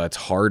 It's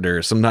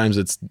harder. Sometimes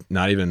it's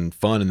not even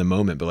fun in the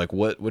moment, but like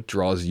what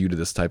draws you to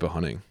this type of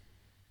hunting?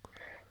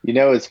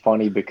 It's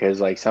funny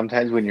because like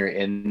sometimes when you're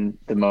in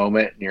the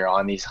moment and you're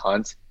on these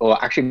hunts, well,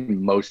 actually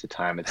most of the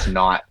time it's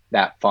not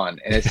that fun.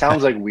 And it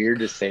sounds like weird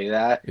to say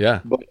that, yeah,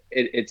 but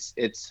it's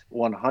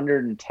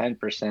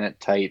 110%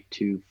 type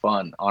 2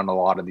 fun on a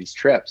lot of these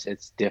trips.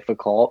 It's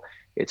difficult.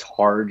 It's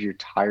hard. You're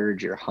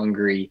tired. You're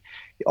hungry.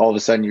 All of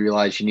a sudden you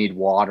realize you need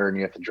water, and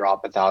you have to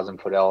drop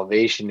 1,000-foot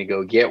elevation to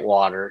go get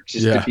water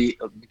just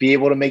to be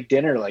able to make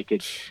dinner. Like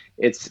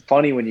it's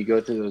funny when you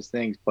go through those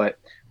things, but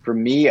for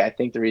me, I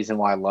think the reason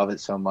why I love it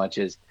so much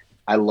is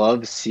I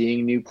love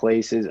seeing new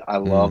places. I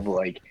love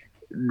like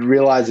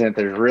realizing that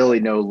there's really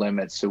no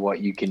limits to what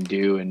you can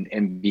do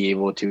and be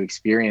able to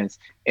experience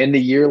in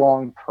the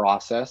year-long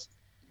process.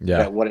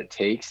 That what it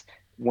takes.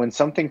 When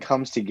something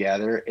comes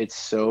together,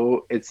 it's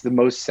the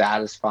most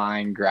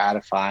satisfying,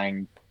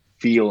 gratifying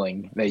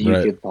feeling that you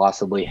could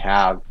possibly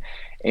have.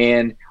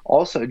 And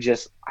also I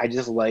just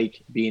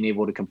like being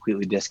able to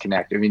completely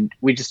disconnect. I mean,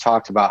 we just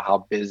talked about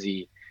how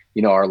busy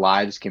our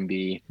lives can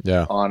be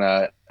on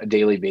a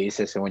daily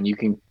basis. And when you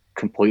can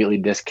completely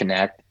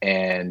disconnect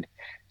and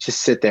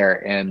just sit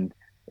there, and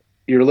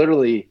you're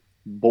literally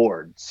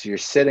bored. So you're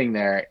sitting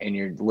there and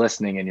you're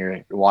listening, and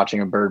you're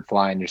watching a bird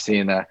fly, and you're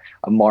seeing a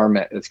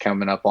marmot that's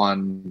coming up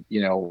on,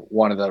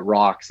 one of the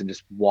rocks, and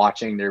just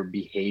watching their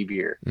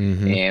behavior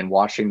and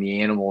watching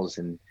the animals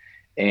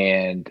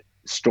and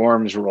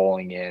storms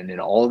rolling in and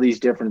all these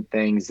different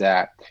things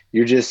that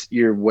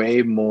you're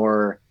way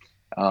more,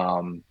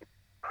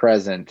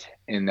 present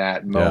in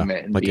that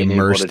moment, and like being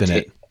immersed able to in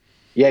it.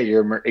 Yeah,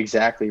 you're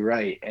exactly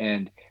right.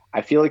 And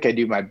I feel like I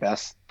do my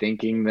best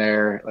thinking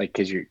there, like,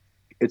 because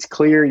it's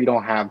clear you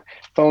don't have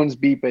phones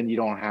beeping, you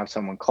don't have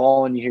someone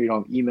calling you here, you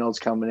don't have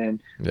emails coming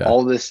in,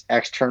 all this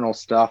external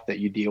stuff that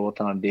you deal with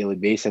on a daily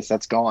basis,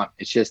 that's gone.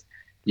 It's just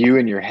you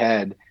in your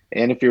head,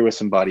 and if you're with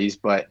some buddies.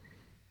 But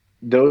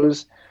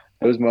those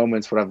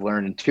moments, what I've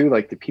learned, and too,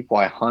 like the people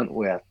I hunt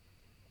with,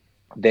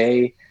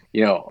 they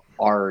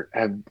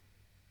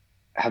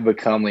have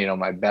become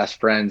my best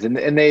friends, and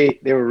they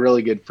were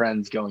really good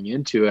friends going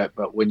into it.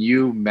 But when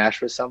you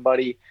mesh with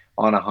somebody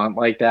on a hunt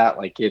like that,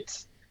 like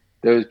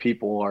those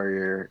people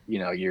are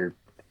your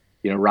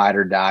ride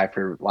or die,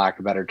 for lack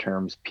of better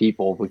terms,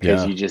 people,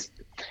 because you just,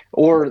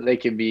 or they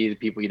can be the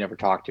people you never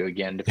talk to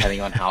again, depending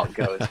on how it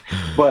goes.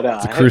 But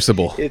it's a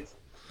crucible. it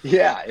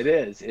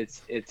is.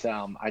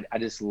 I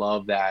just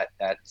love that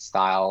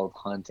style of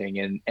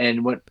hunting.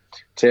 And what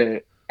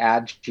to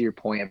add to your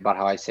point about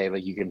how I say,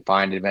 like, you can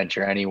find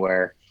adventure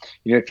anywhere.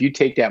 If you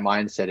take that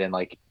mindset, and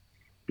like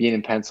being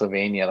in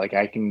Pennsylvania, like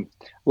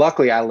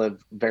luckily I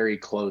live very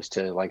close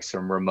to like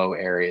some remote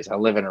areas. I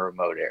live in a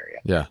remote area.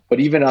 Yeah.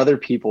 But even other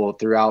people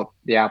throughout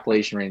the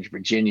Appalachian Range,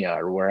 Virginia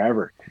or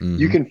wherever,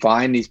 you can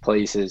find these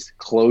places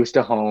close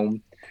to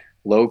home,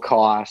 low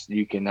cost.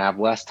 You can have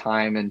less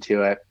time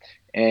into it,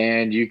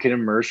 and you can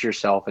immerse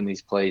yourself in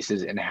these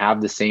places and have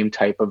the same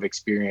type of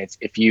experience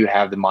if you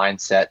have the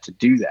mindset to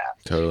do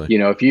that. Totally.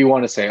 If you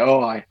want to say,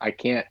 oh, I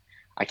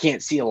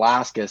can't see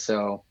Alaska,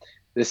 so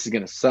this is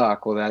going to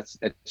suck. Well, that's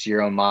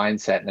your own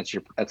mindset, and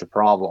that's a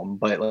problem.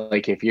 But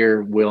like, if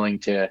you're willing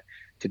to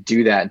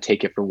do that and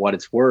take it for what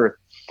it's worth.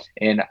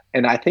 And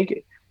I think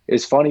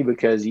it's funny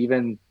because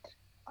even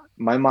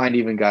my mind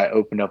even got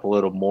opened up a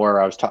little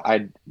more.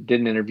 I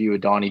did an interview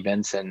with Donnie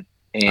Benson,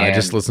 I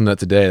just and listened to that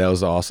today. That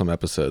was an awesome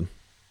episode.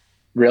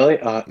 really,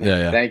 Yeah,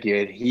 yeah, thank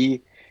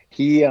you.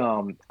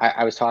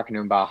 I was talking to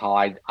him about how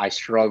I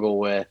struggle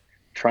with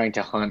trying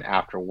to hunt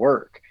after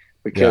work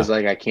because yeah.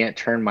 like I can't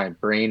turn my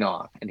brain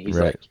off. And he's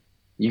Right. like,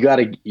 you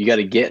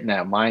gotta get in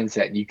that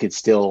mindset. You could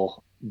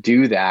still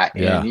do that.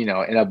 And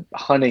Yeah. in a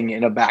hunting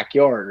in a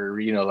backyard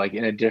or, like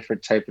in a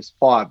different type of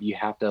spot, you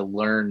have to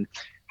learn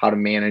how to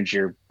manage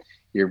your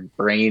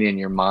brain and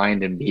your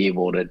mind and be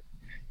able to,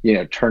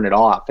 turn it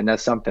off. And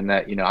that's something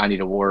that, I need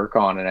to work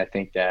on. And I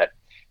think that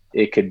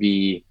it could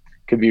be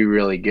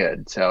really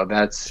good. So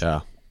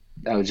Yeah.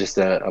 that was just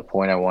a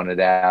point I wanted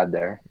to add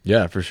there.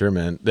 Yeah, for sure,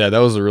 man. Yeah, that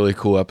was a really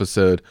cool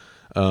episode.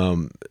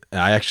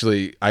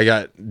 I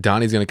got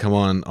Donnie's gonna come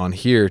on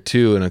here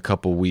too in a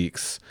couple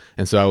weeks,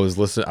 and so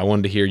I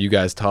wanted to hear you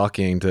guys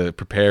talking to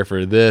prepare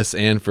for this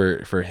and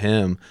for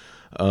him.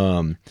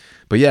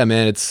 But yeah,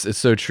 man, it's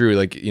so true.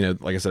 Like,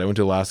 like I said, I went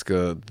to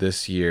Alaska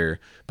this year,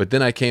 but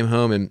then I came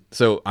home, and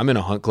so I'm in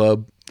a hunt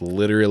club.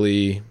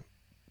 Literally,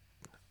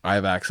 I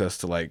have access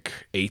to like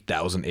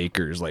 8,000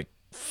 acres, like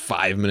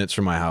 5 minutes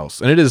from my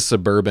house, and it is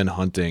suburban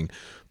hunting.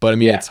 But I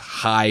mean, Yeah. it's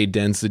high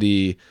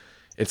density.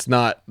 It's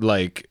not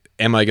like,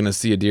 am I going to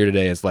see a deer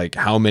today? It's like,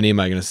 how many am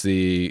I going to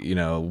see?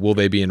 Will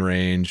they be in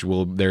range?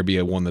 Will there be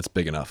one that's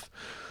big enough?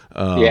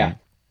 Yeah.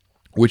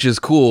 Which is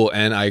cool.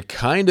 And I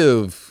kind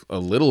of a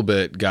little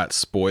bit got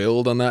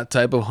spoiled on that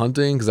type of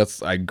hunting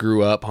because I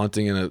grew up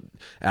hunting in an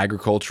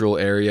agricultural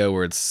area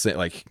where it's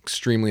like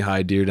extremely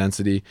high deer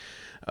density.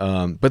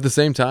 But at the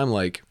same time,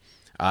 like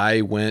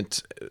I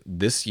went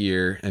this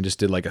year and just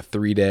did like a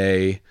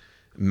 3-day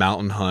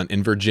mountain hunt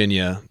in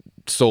Virginia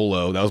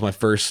solo. That was my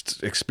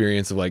first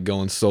experience of like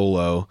going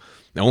solo.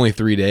 Only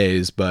 3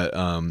 days, but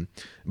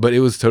it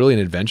was totally an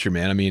adventure,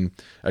 man. I mean,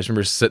 I just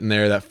remember sitting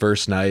there that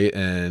first night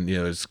and,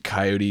 there's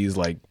coyotes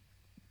like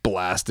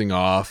blasting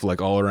off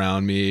like all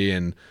around me,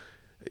 and,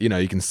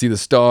 you can see the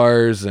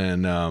stars,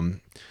 and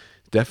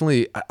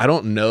definitely, I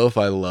don't know if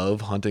I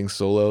love hunting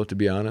solo, to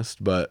be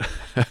honest, but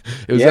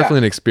it was Yeah. definitely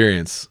an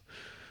experience.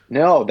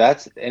 No,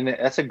 that's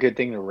a good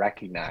thing to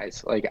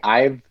recognize. Like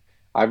I've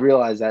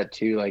realized that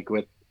too. Like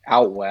with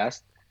out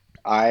west,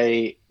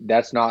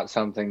 that's not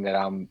something that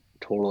I'm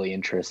totally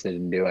interested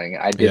in doing.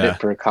 I did Yeah. it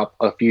for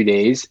a few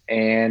days,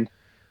 and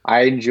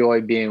I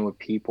enjoy being with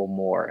people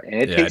more.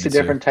 And it Yeah, I takes do a too.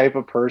 different type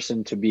of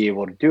person to be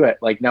able to do it.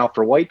 Like now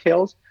for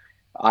whitetails,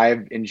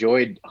 I've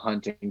enjoyed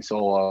hunting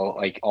solo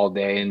like all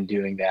day and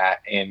doing that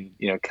and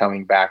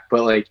coming back.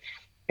 But like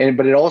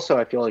but it also,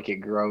 I feel like it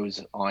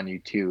grows on you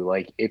too.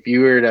 Like if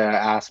you were to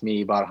ask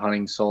me about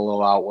hunting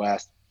solo out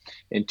west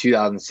in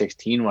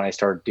 2016 when I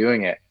started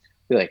doing it,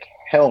 I'd be like,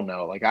 hell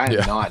no, like I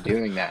am not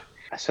doing that.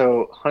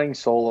 So hunting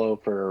solo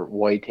for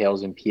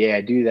whitetails in PA, I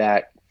do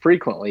that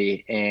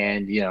frequently,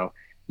 and you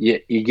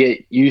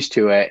get used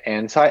to it.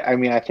 And so I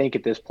mean, I think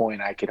at this point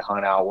I could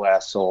hunt out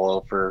west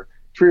solo for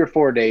 3 or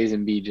 4 days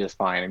and be just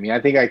fine. I mean, I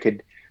think I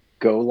could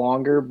go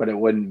longer, but it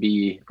wouldn't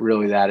be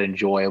really that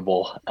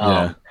enjoyable.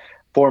 Yeah.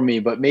 For me,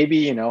 but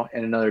maybe, in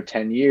another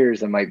 10 years,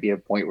 there might be a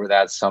point where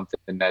that's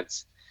something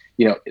that's,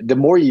 the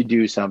more you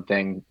do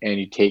something and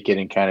you take it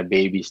in kind of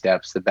baby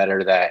steps, the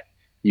better that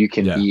you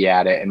can be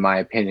at it, in my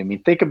opinion. I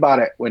mean, think about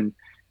it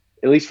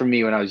at least for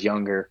me, when I was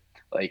younger,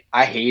 like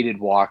I hated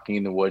walking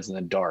in the woods in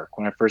the dark.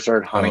 When I first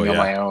started hunting on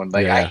my own,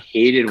 like I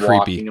hated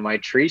walking to my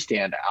tree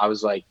stand. I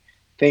was like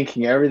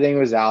thinking everything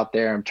was out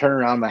there. I'm turning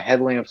around, my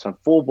headlamps on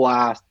full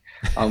blast.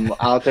 I'm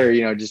out there,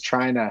 just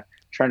trying to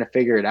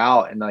figure it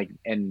out.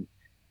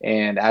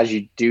 And as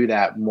you do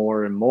that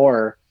more and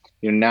more,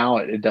 now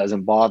it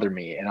doesn't bother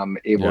me and I'm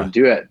able to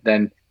do it.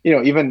 Then,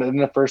 even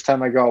the first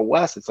time I go out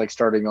west, it's like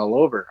starting all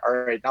over. All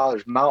right, now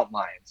there's mountain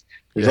lions.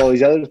 There's all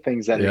these other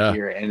things that are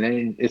here. And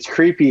then it's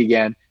creepy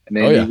again. And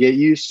then you get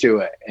used to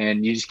it.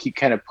 And you just keep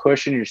kind of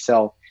pushing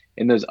yourself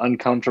in those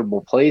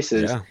uncomfortable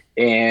places.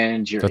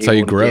 And that's how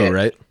you grow,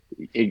 right?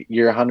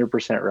 You're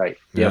 100% right.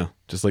 Yeah.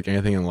 Just like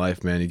anything in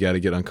life, man, you got to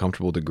get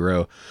uncomfortable to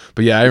grow.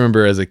 But yeah, I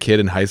remember as a kid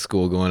in high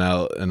school going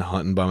out and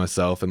hunting by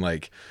myself, and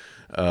like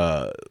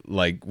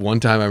one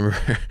time I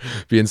remember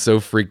being so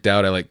freaked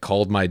out, I like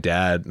called my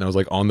dad, and I was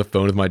like on the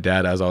phone with my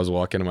dad as I was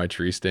walking to my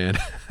tree stand.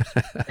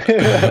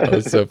 I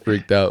was so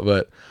freaked out,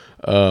 but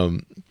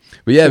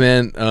yeah,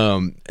 man.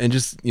 And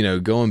just,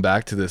 going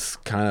back to this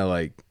kind of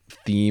like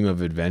theme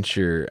of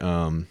adventure,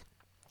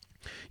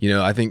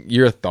 I think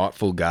you're a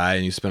thoughtful guy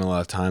and you spend a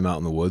lot of time out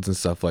in the woods and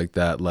stuff like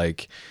that.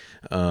 Like,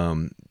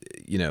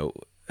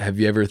 have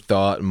you ever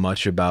thought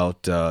much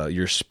about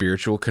your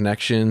spiritual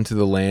connection to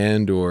the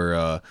land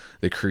or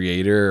the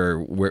creator,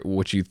 or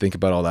what you think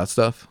about all that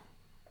stuff?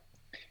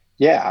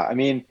 Yeah. I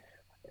mean,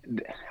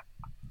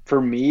 for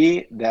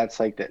me, that's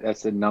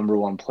the number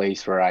one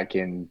place where I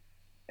can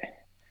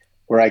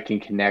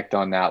connect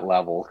on that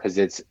level. Cause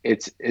it's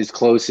as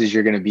close as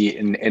you're going to be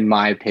in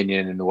my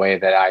opinion, in the way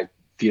that I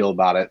feel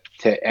about it,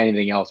 to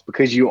anything else,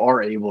 because you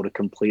are able to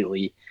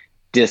completely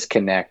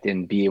disconnect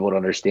and be able to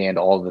understand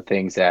all the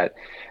things that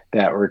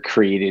were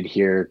created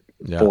here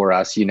for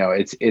us.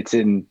 It's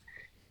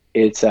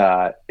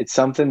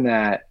something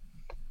that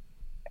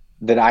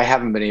I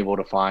haven't been able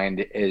to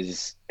find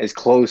as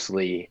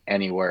closely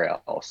anywhere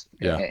else.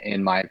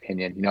 In my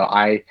opinion,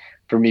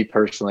 for me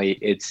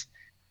personally,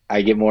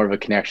 I get more of a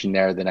connection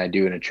there than I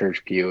do in a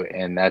church pew.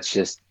 And that's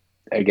just,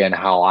 again,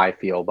 how I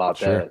feel about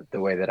the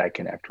way that I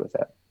connect with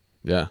it.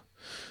 Yeah.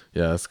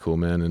 Yeah. That's cool,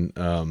 man.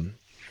 And,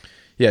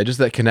 just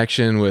that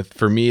connection with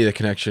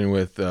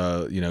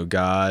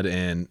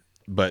God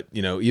but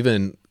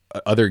even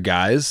other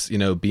guys,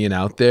 being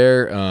out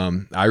there.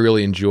 I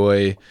really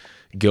enjoy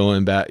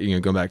going back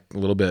a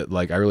little bit.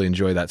 Like I really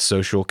enjoy that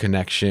social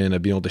connection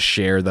of being able to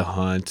share the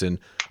hunt. And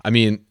I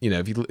mean,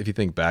 if you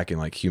think back in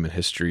like human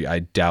history, I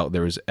doubt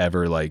there was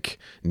ever like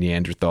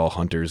Neanderthal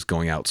hunters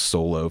going out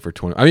solo for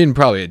 20. I mean,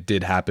 probably it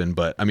did happen,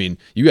 but I mean,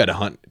 you got to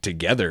hunt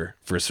together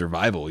for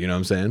survival. You know what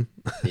I'm saying?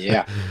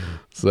 Yeah.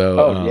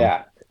 So,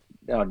 yeah,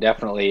 no,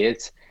 definitely.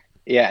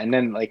 And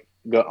then like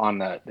go on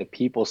the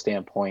people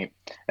standpoint,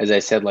 as I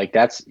said, like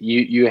that's,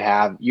 you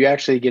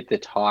actually get to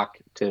talk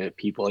to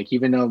people. Like,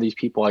 even though these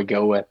people I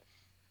go with,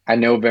 I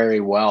know very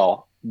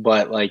well,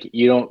 but like,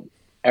 you don't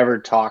ever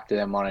talk to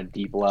them on a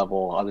deep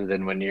level other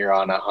than when you're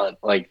on a hunt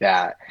like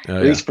that,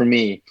 at least for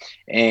me.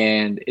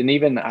 And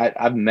even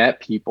I've met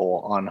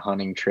people on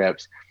hunting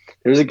trips.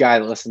 There's a guy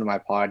that listened to my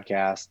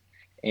podcast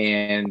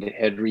and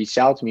had reached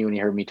out to me when he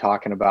heard me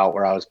talking about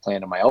where I was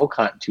planning my elk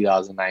hunt in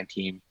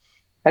 2019.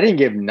 I didn't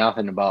give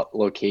nothing about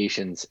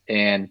locations,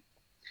 and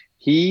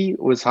he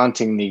was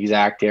hunting the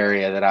exact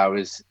area that I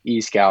was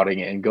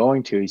e-scouting and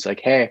going to. He's like,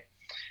 "Hey,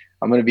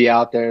 I'm going to be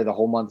out there the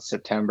whole month of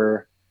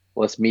September.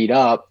 Let's meet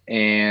up."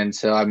 And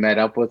so I met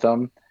up with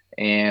him,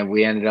 and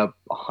we ended up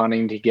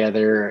hunting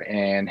together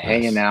and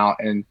hanging out.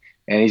 And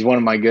he's one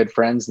of my good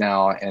friends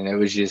now. And it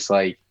was just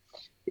like,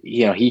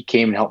 he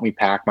came and helped me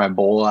pack my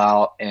bowl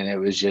out. And it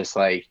was just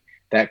like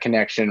that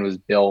connection was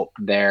built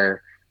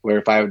there, where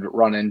if I would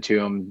run into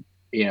him,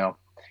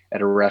 at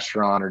a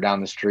restaurant or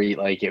down the street,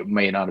 like it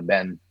may not have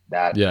been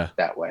that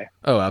way.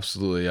 Oh,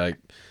 absolutely. Like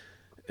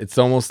it's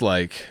almost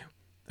like,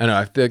 I know,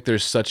 I feel like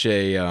there's such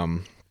a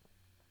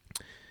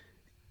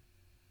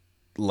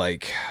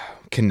like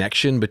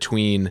connection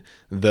between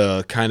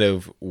the kind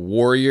of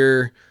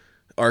warrior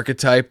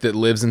archetype that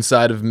lives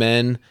inside of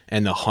men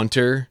and the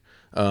hunter.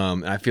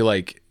 And I feel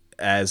like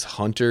as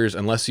hunters,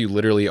 unless you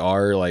literally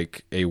are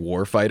like a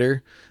war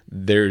fighter,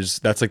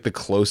 that's like the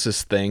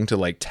closest thing to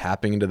like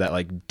tapping into that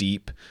like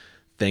deep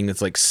thing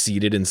that's like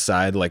seated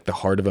inside like the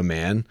heart of a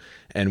man.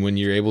 And when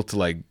you're able to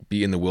like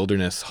be in the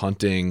wilderness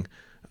hunting,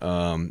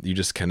 you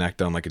just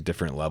connect on like a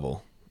different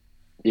level.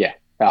 Yeah.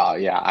 Oh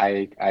yeah.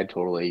 I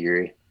totally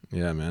agree.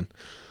 Yeah, man.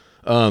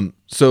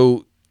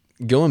 So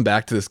going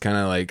back to this kind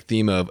of like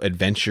theme of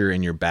adventure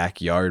in your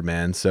backyard,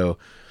 man. So,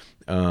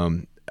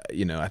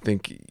 I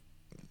think,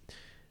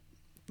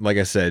 like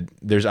I said,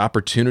 there's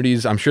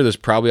opportunities. I'm sure there's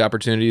probably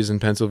opportunities in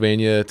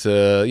Pennsylvania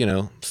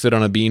to, sit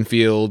on a bean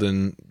field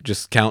and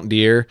just count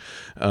deer.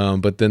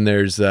 But then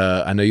there's,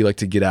 I know you like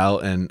to get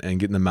out and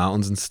get in the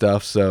mountains and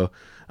stuff. So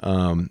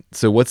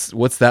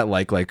what's that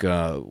like? Like,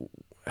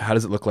 how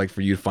does it look like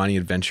for you finding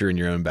adventure in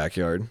your own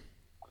backyard?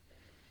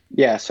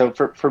 Yeah. So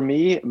for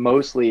me,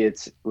 mostly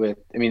it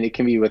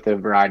can be with a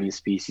variety of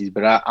species,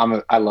 but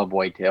I love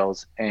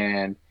whitetails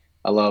and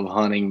I love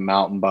hunting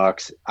mountain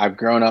bucks. I've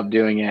grown up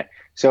doing it.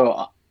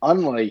 So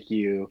unlike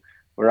you,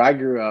 where I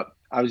grew up,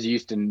 I was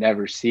used to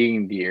never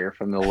seeing deer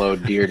from the low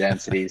deer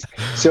densities.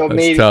 So it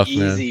made it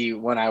easy,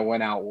 man, when I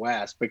went out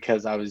west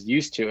because I was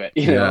used to it,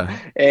 know?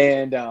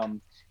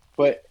 And,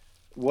 but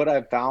what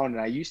I've found,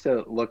 and I used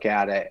to look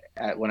at it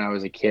when I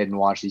was a kid and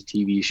watch these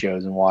TV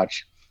shows and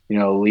watch,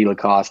 Lee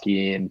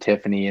Lakosky and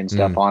Tiffany and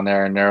stuff on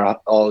there. And there are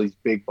all these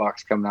big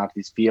bucks coming out to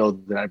these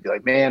fields. And I'd be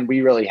like, man,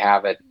 we really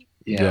have it.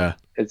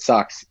 It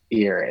sucks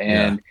here.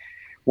 And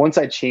once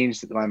I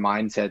changed my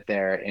mindset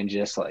there and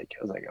just like,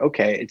 I was like,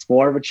 okay, it's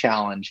more of a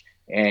challenge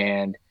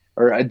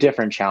or a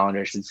different challenge,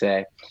 I should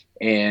say.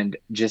 And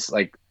just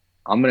like,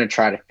 I'm going to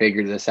try to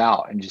figure this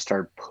out and just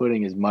start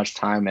putting as much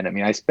time in. I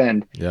mean, I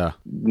spend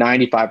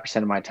 95%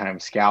 of my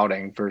time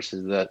scouting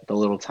versus the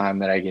little time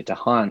that I get to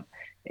hunt.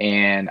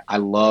 And I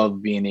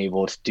love being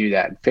able to do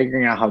that and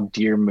figuring out how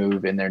deer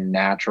move in their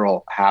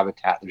natural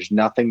habitat. There's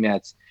nothing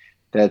that's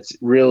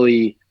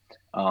really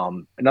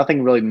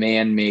nothing really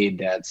man-made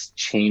that's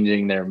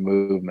changing their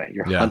movement.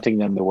 You're hunting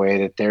them the way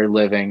that they're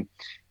living,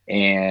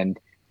 and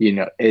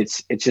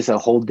it's just a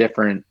whole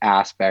different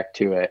aspect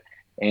to it.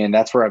 And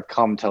that's where I've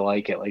come to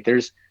like it. Like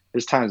there's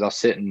times I'll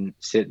sit in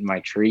my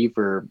tree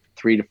for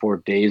 3 to 4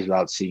 days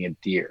without seeing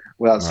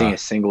a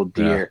single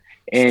deer.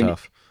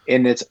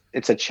 And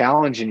it's a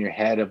challenge in your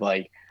head of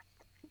like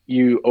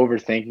you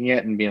overthinking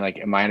it and being like,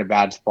 am I in a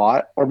bad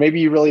spot? Or maybe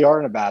you really are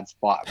in a bad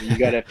spot, but you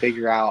got to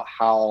figure out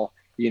how,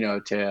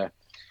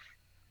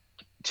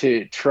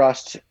 to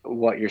trust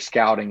what your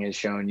scouting has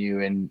shown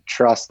you and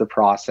trust the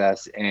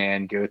process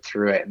and go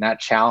through it. And that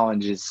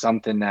challenge is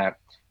something that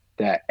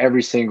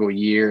every single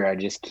year I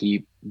just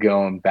keep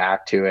going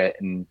back to it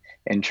and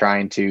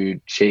trying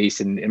to chase.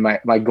 And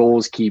my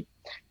goals keep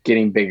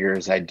getting bigger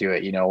as I do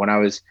it. When I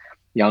was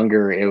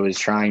younger, it was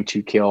trying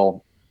to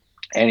kill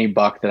any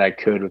buck that I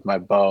could with my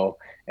bow.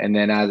 And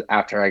then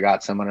after I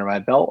got some under my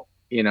belt,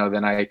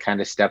 then I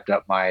kind of stepped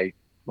up my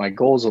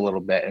goals a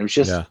little bit. It was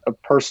just Yeah. a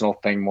personal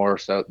thing more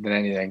so than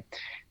anything.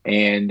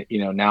 And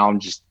now I'm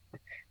just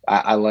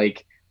I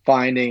like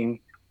finding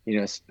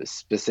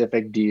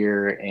specific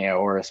deer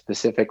or a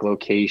specific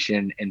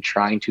location and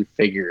trying to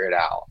figure it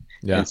out.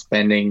 Yeah. And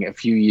spending a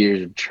few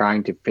years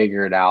trying to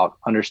figure it out,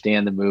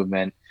 understand the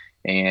movement,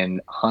 and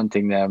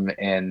hunting them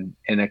in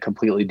a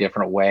completely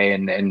different way.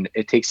 And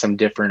it takes some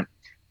different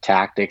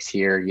tactics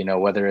here,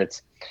 whether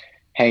it's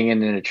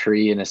hanging in a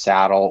tree in a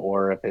saddle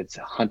or if it's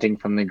hunting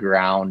from the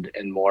ground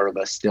in more of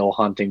a still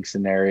hunting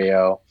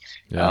scenario.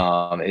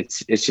 Yeah.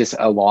 It's just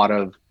a lot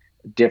of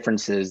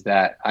differences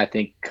that I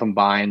think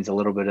combines a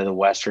little bit of the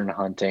Western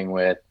hunting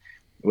with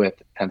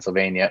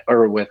Pennsylvania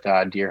or with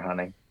deer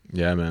hunting.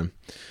 Yeah, man.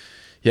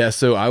 Yeah.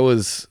 So I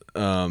was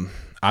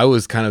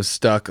kind of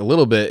stuck a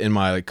little bit in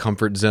my like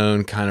comfort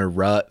zone kind of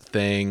rut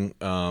thing.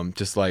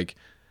 Just like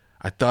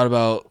I thought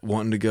about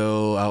wanting to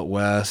go out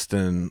west,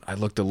 and I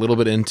looked a little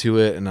bit into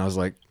it, and I was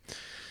like,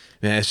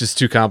 man, it's just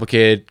too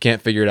complicated.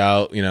 Can't figure it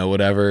out,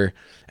 whatever.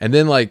 And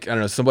then like, I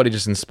don't know, somebody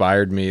just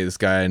inspired me. This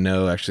guy I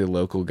know, actually a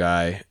local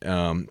guy,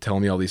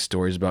 telling me all these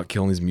stories about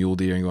killing these mule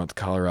deer and going out to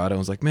Colorado. I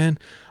was like, man,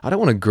 I don't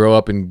want to grow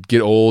up and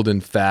get old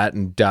and fat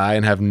and die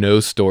and have no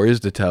stories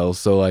to tell.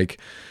 So like,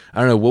 I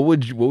don't know, what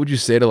would you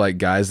say to like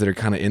guys that are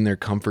kind of in their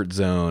comfort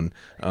zone,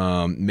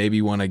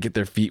 maybe want to get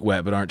their feet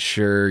wet but aren't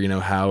sure,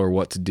 how or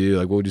what to do?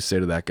 Like, what would you say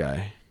to that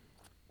guy?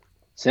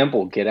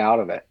 Simple, get out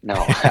of it. No,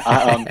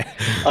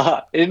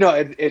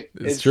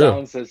 it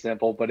sounds so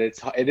simple, but it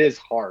is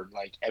hard.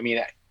 Like, I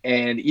mean,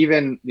 and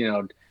even,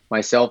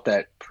 myself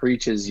that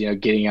preaches,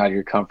 getting out of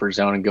your comfort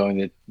zone and going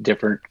to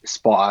different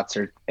spots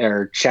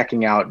or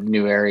checking out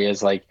new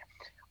areas. Like,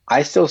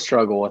 I still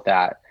struggle with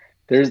that.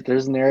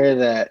 There's an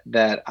area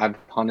that I've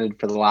hunted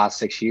for the last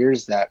 6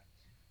 years that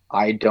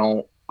I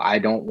don't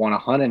want to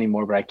hunt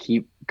anymore, but I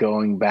keep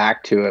going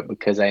back to it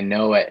because I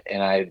know it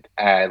and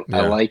I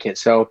like it.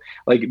 So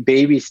like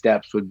baby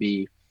steps would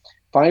be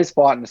find a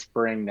spot in the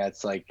spring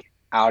that's like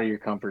out of your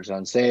comfort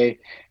zone. Say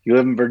you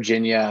live in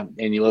Virginia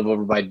and you live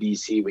over by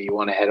DC, but you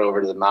want to head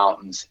over to the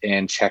mountains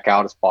and check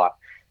out a spot.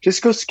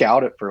 Just go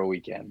scout it for a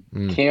weekend.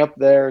 Camp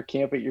there,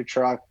 camp at your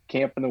truck,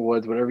 camp in the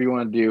woods, whatever you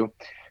want to do,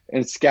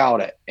 and scout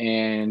it.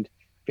 And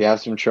if you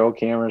have some trail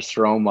cameras,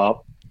 throw them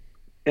up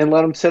and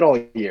let them sit all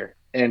year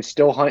and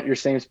still hunt your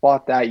same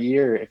spot that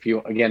year. If you,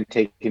 again,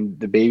 taking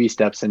the baby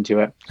steps into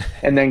it,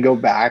 and then go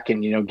back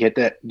and,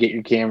 get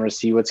your camera,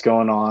 see what's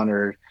going on,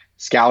 or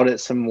scout it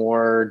some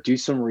more, do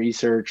some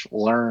research,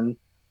 learn.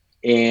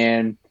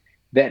 And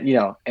then,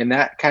 and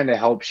that kind of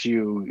helps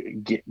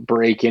you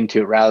break into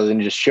it rather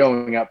than just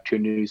showing up to a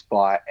new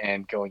spot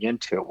and going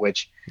into it,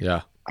 which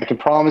I can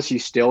promise you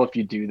still, if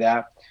you do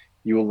that,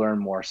 you will learn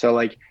more. So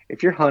like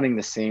if you're hunting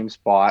the same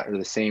spot or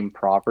the same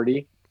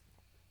property,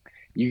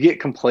 you get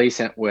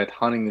complacent with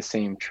hunting the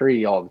same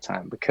tree all the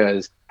time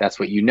because that's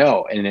what you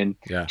know. And in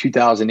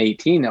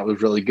 2018, that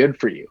was really good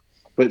for you.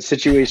 But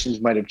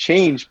situations might have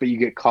changed, but you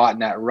get caught in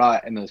that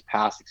rut and those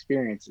past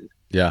experiences.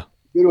 Yeah.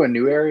 You go to a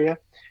new area,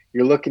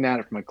 you're looking at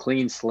it from a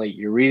clean slate.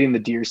 You're reading the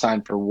deer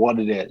sign for what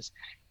it is.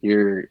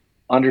 You're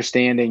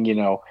understanding,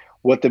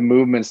 what the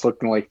movement's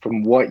looking like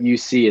from what you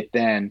see it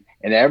then,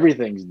 and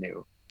everything's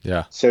new.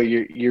 Yeah. So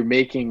you're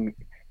making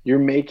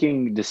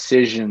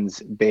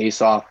decisions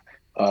based off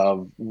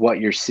of what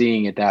you're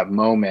seeing at that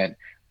moment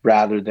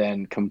rather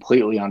than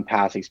completely on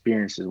past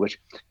experiences, which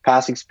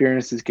past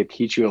experiences could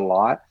teach you a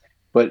lot,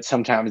 but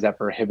sometimes that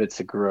prohibits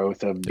the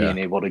growth of being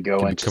able to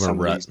go into some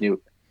of these new.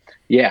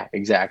 Yeah,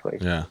 exactly.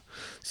 Yeah.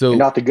 So and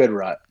not the good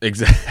rut.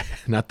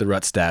 Exactly. Not the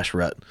rut stash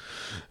rut.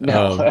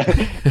 No.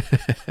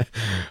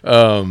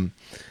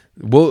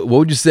 What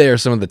would you say are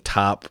some of the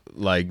top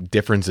like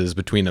differences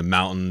between a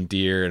mountain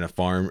deer and a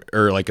farm,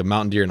 or like a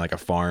mountain deer and like a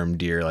farm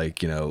deer,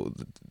 like,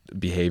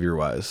 behavior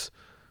wise?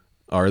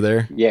 Are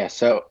there? Yeah.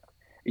 So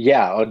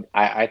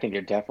I think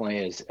it definitely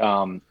is.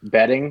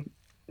 Bedding.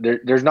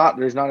 There's not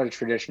a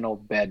traditional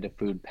bed to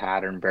food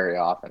pattern very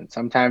often.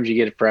 Sometimes you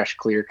get a fresh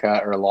clear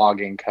cut or a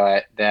logging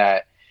cut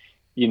that,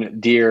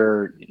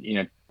 deer,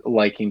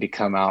 liking to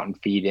come out and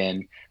feed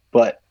in,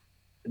 but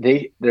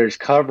there's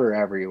cover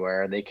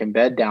everywhere. They can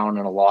bed down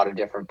in a lot of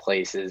different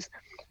places.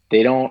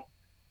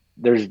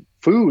 There's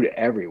food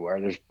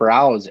everywhere. There's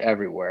browse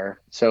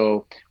everywhere.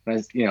 So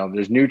when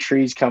there's new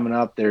trees coming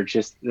up, they're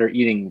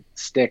eating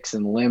sticks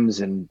and limbs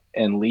and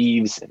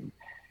leaves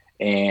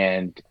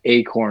and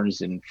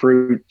acorns and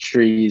fruit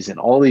trees and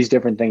all these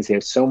different things. They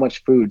have so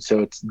much food.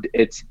 So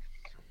it's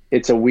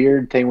a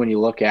weird thing when you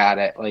look at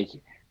it. Like,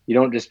 you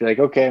don't just be like,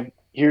 okay,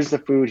 here's the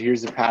food,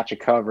 here's the patch of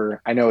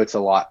cover. I know it's a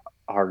lot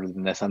harder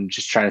than this. I'm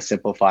just trying to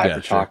simplify it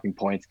for talking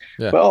points.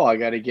 But I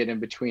got to get in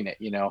between it.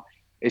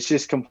 It's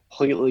just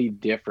completely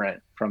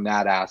different from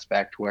that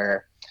aspect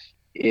where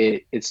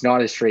it's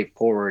not as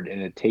straightforward,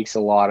 and it takes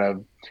a lot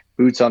of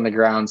boots on the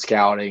ground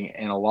scouting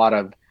and a lot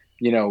of,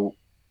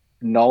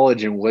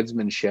 knowledge and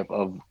woodsmanship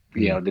of,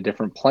 the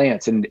different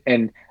plants.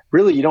 And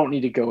really you don't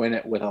need to go in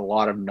it with a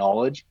lot of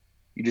knowledge.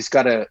 You just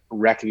got to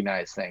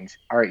recognize things.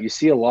 All right, you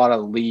see a lot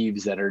of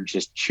leaves that are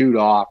just chewed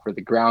off or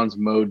the ground's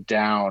mowed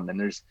down and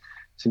there's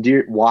some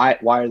deer. Why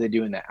are they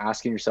doing that?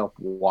 Asking yourself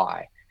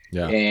why.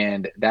 Yeah.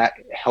 And that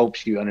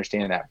helps you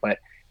understand that. But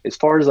as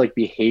far as like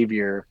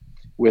behavior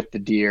with the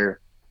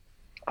deer,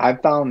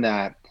 I've found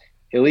that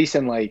at least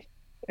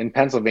in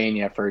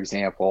Pennsylvania, for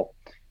example,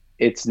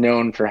 it's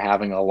known for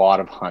having a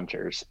lot of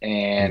hunters,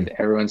 and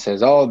everyone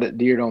says, oh, the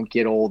deer don't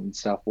get old and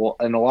stuff. Well,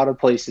 in a lot of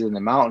places in the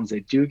mountains,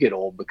 they do get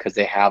old because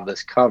they have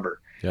this cover.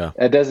 Yeah.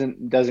 That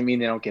doesn't mean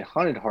they don't get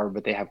hunted hard,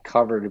 but they have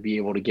cover to be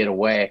able to get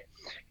away.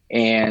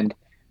 And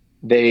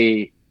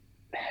they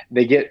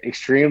get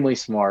extremely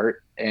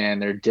smart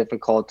and they're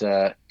difficult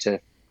to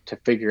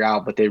figure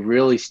out, but they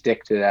really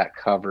stick to that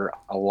cover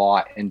a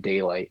lot in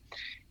daylight.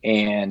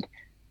 And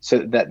so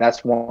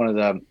that's one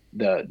of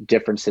the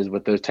differences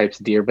with those types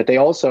of deer. But they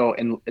also,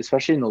 and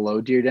especially in the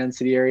low deer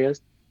density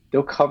areas,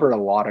 they'll cover a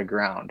lot of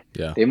ground.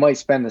 Yeah. They might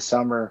spend the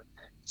summer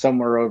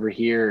somewhere over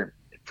here,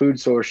 food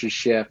sources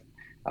shift,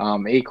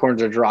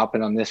 acorns are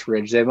dropping on this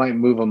ridge. They might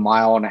move 1.5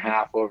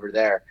 miles over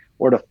there,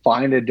 or to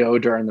find a doe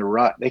during the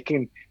rut.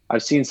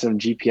 I've seen some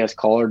GPS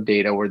collar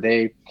data where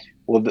they've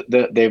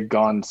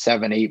gone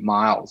 7-8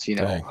 miles,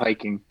 Dang.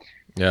 hiking.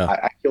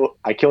 Yeah.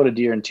 I killed a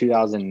deer in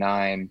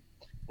 2009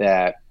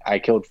 that I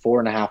killed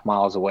 4.5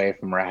 miles away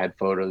from where I had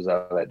photos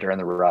of it during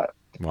the rut.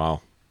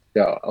 Wow.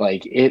 So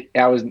I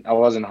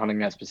wasn't hunting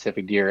that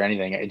specific deer or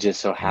anything. It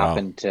just so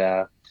happened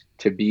to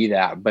be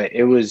that, but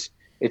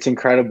it's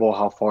incredible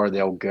how far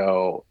they'll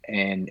go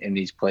in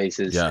these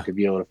places to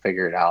be able to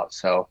figure it out.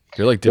 So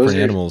they're like different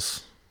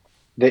animals.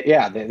 They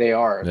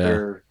are.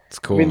 Yeah. It's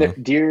cool. I mean,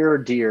 deer are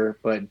deer,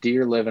 but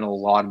deer live in a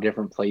lot of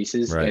different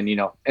places, right. And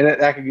and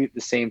that could be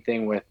the same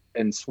thing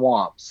in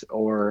swamps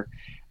or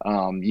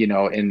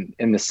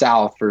in the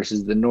South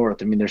versus the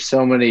North. I mean, there's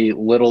so many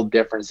little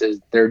differences.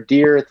 They're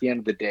deer at the end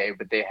of the day,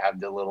 but they have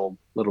the little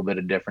bit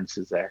of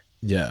differences there.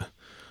 Yeah.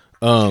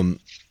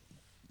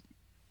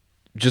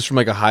 Just from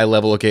like a high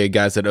level, okay,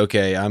 guys said,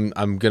 okay,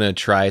 I'm gonna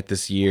try it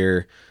this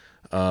year.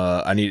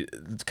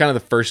 It's kind of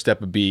the first step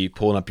would be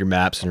pulling up your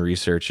maps and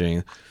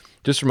researching.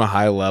 Just from a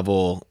high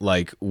level,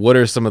 like what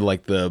are some of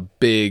like the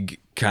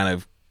big kind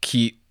of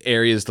key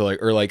areas to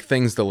like, or like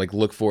things to like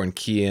look for and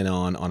key in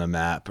on a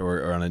map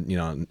or on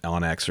a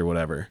on X or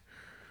whatever?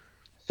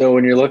 So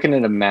when you're looking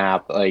at a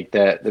map, like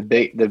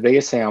the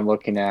biggest thing I'm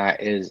looking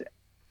at is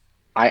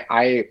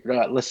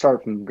let's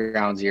start from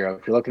ground zero.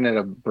 If you're looking at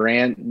a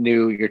brand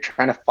new, you're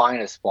trying to find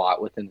a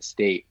spot within the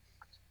state,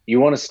 you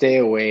want to stay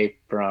away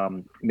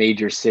from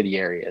major city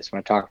areas. When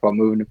I talk about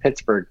moving to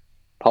Pittsburgh,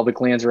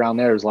 public lands around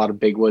there's a lot of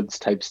big woods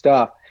type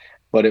stuff,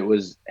 but it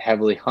was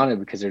heavily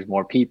hunted because there's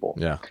more people.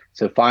 Yeah.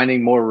 So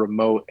finding more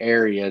remote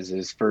areas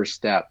is first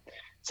step.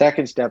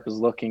 Second step is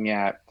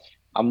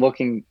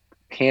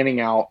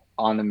panning out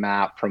on the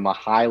map from a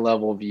high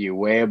level view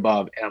way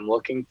above, and I'm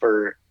looking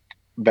for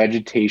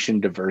vegetation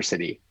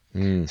diversity.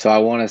 So I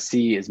want to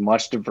see as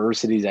much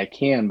diversity as I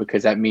can,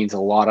 because that means a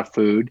lot of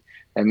food,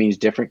 that means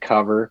different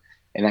cover,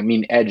 and that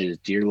means edges.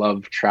 Deer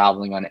love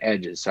traveling on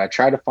edges. So I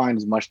try to find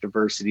as much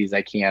diversity as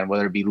I can,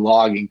 whether it be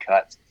logging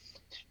cuts,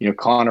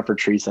 conifer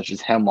trees such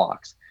as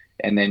hemlocks,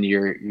 and then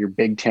your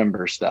big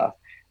timber stuff,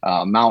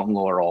 mountain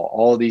laurel,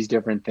 all of these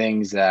different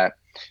things that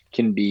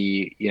can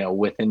be,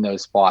 within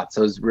those spots.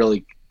 Those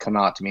really come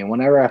out to me. And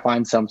whenever I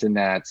find something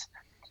that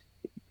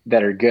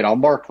are good, I'll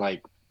mark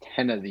like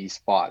 10 of these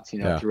spots,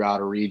 throughout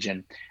a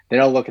region. Then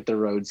I'll look at the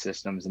road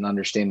systems and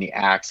understand the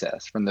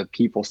access from the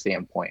people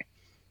standpoint.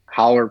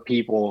 How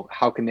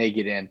can they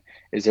get in?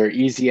 Is there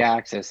easy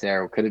access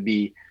there? Could it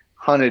be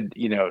hunted,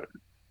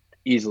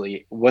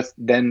 easily?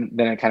 Then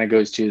it kind of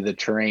goes to the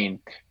terrain.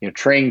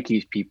 Terrain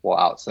keeps people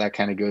out. So that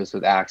kind of goes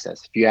with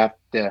access. If you have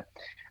to,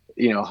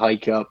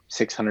 hike up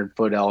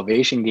 600-foot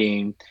elevation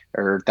gain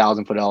or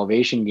 1,000-foot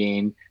elevation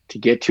gain to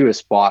get to a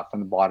spot from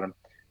the bottom,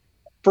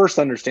 first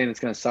understand it's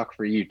going to suck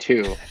for you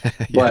too. Yeah.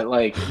 But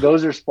like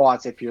those are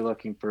spots if you're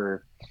looking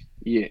for,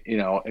 if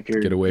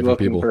you're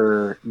looking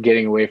for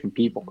getting away from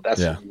people,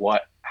 that's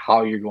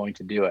how you're going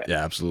to do it.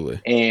 Yeah, absolutely.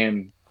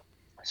 And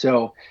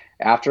so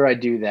after I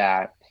do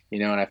that,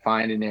 and I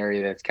find an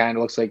area that's kind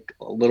of looks like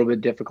a little bit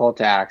difficult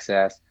to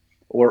access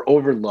or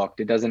overlooked.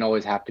 It doesn't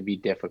always have to be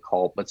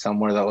difficult, but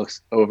somewhere that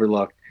looks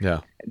overlooked.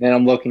 Yeah. And then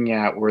I'm looking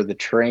at where the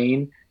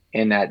terrain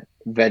and that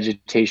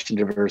vegetation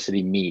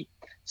diversity meet.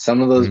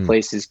 Some of those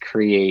places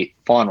create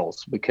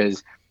funnels,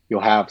 because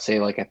you'll have, say,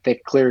 like a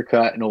thick clear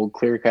cut, an old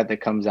clear cut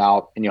that comes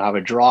out, and you'll have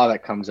a draw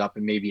that comes up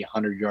and maybe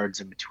 100 yards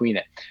in between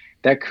it.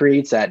 That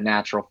creates that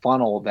natural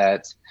funnel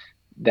that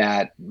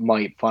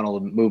might funnel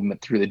the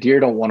movement through. The deer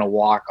don't want to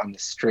walk on the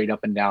straight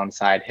up and down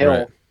side hill.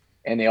 Right.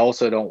 And they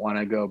also don't want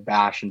to go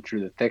bashing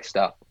through the thick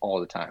stuff all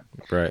the time.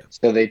 Right.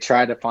 So they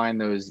try to find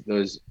those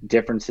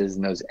differences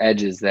and those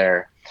edges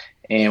there.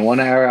 And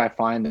whenever I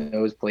find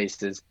those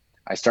places,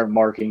 I start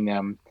marking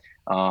them.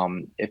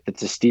 If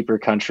it's a steeper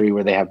country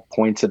where they have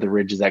points of the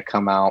ridges that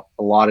come out,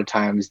 a lot of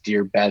times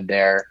deer bed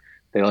there.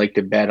 They like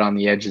to bed on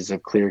the edges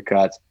of clear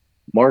cuts.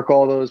 mark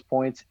all those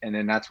points, and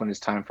then that's when it's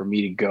time for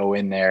me to go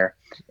in there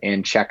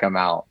and check them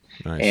out.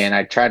 Nice. And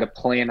I try to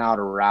plan out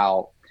a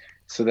route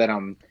so that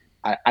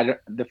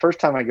the first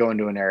time I go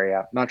into an area,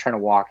 I'm not trying to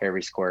walk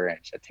every square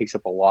inch. It takes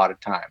up a lot of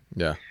time.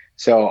 Yeah.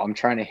 So I'm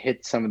trying to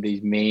hit some of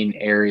these main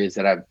areas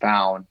that I've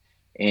found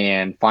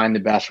and find the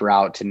best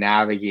route to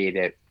navigate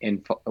it,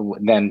 and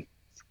then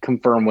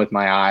confirm with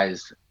my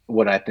eyes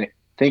what I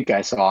think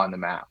I saw on the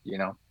map, you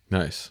know?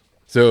 Nice.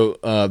 So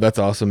that's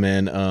awesome,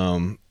 man.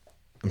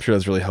 I'm sure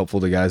that's really helpful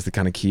to guys to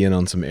kind of key in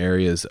on some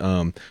areas.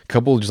 A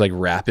couple just like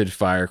rapid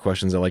fire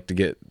questions I like to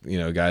get,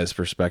 guys'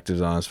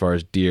 perspectives on as far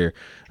as deer.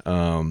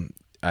 I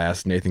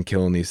asked Nathan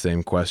Killen these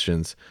same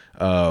questions.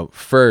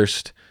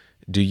 First,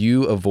 do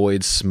you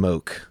avoid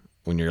smoke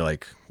when you're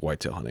like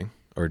whitetail hunting,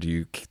 or do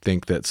you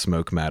think that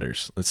smoke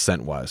matters,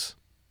 scent wise?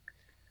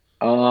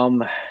 I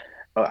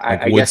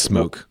wood guess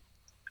smoke.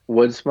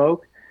 Wood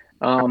smoke.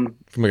 From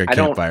like a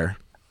campfire.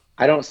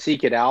 I don't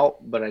seek it out,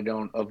 but I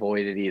don't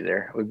avoid it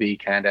either. Would be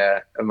kind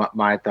of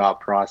my thought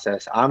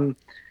process. I'm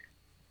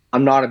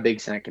not a big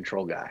scent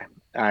control guy.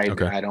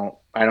 I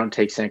don't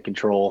take scent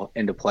control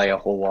into play a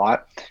whole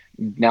lot.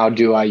 Now,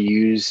 do I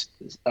use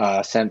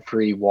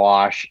scent-free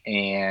wash,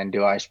 and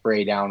do I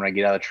spray down when I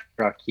get out of the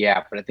truck?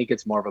 Yeah, but I think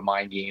it's more of a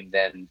mind game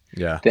than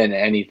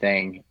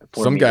anything.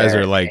 Some guys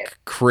are like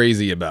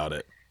crazy about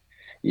it.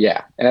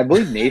 Yeah, and I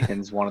believe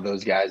Nathan's one of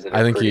those guys that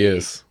I think he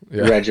is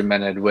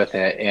regimented with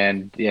it,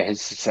 and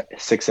his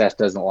success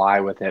doesn't lie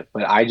with it.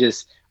 But I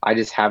just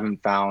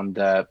haven't found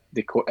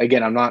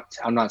again. I'm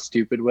not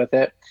stupid with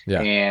it,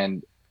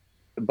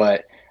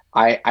 but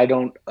I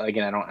don't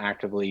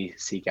actively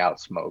seek out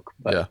smoke.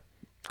 But yeah,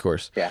 of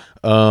course. Yeah.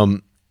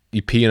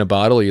 You pee in a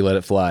bottle, or you let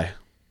it fly?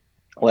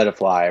 Let it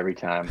fly every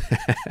time.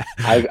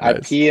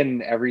 I pee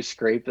in every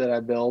scrape that I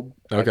build.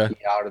 Okay.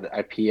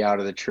 I pee out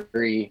of the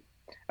tree.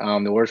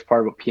 The worst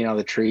part about peeing out of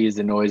the tree is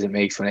the noise it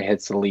makes when it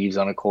hits the leaves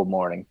on a cold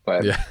morning.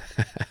 But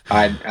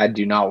I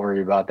do not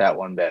worry about that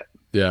one bit.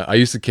 Yeah, I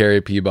used to carry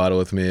a pee bottle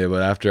with me,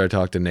 but after I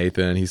talked to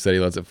Nathan, he said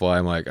he lets it fly.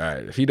 I'm like, all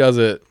right, if he does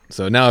it.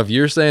 So now if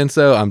you're saying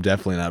so, I'm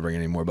definitely not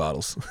bringing any more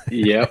bottles.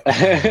 Yep.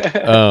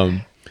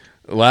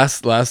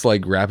 Last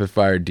like rapid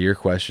fire deer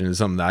question is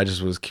something that I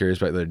just was curious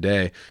about the other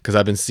day, because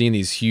I've been seeing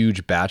these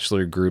huge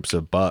bachelor groups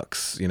of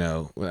bucks,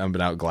 I've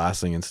been out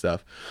glassing and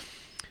stuff.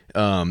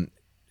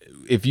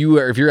 If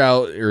you're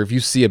out, or if you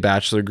see a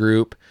bachelor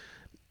group,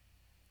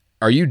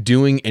 are you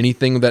doing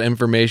anything with that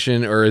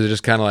information, or is it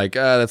just kind of like,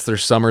 that's their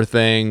summer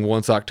thing?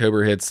 Once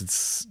October hits,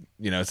 it's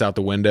it's out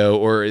the window,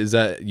 or is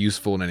that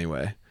useful in any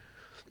way?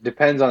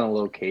 Depends on the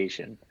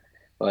location.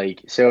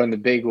 Like, so in the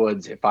big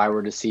woods, if I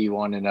were to see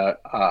one in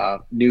a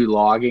new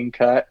logging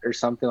cut or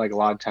something, like a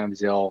lot of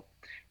times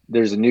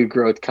there's a new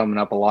growth coming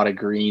up, a lot of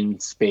green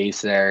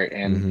space there,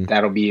 and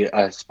that'll be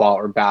a spot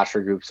where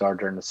bachelor groups are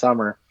during the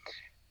summer.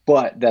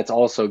 But that's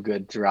also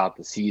good throughout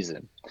the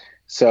season.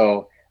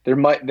 So they'll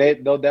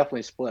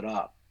definitely split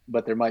up,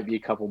 but there might be a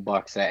couple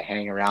bucks that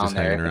hang around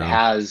there. It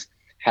has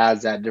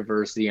that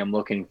diversity I'm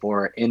looking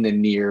for in the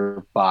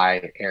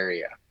nearby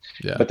area.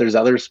 Yeah. But there's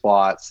other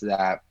spots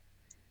that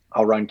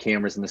I'll run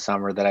cameras in the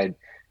summer that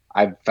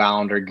I've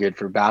found are good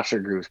for bachelor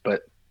groups,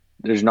 but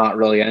there's not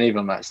really any of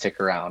them that stick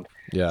around.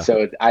 Yeah.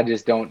 So I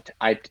just don't,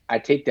 I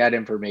take that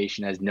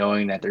information as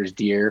knowing that there's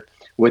deer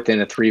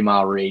within a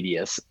 3-mile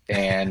radius,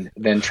 and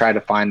then try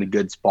to find the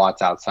good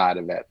spots outside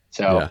of it.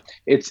 So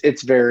it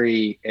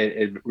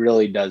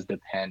really does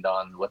depend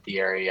on what the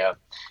area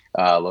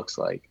looks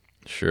like.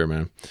 Sure,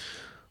 man.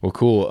 Well,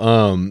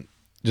 cool.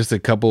 Just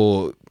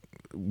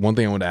one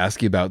thing I want to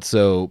ask you about.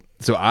 So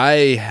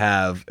I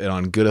have it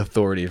on good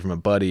authority from a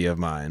buddy of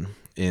mine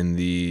in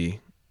the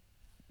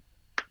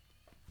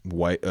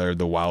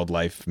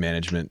wildlife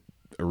management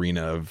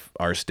arena of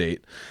our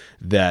state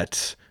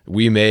that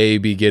we may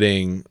be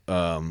getting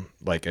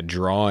like a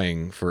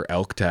drawing for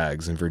elk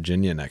tags in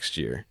Virginia next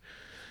year.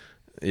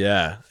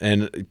 Yeah,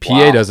 and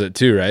PA does it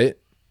too, right?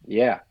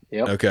 Yeah.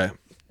 Yep. Okay.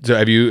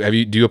 So do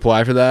you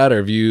apply for that, or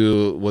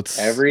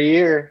every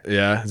year?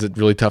 Yeah. Is it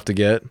really tough to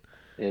get?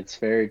 It's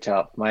very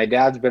tough. My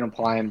dad's been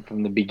applying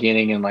from the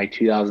beginning in like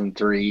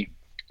 2003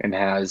 and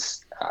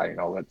has,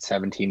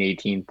 17,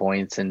 18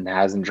 points and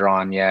hasn't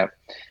drawn yet.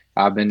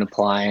 I've been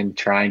applying,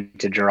 trying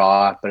to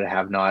draw, but I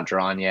have not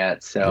drawn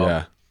yet.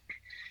 So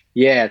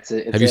yeah, it's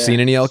have you seen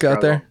any elk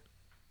out there?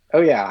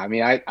 Oh yeah. I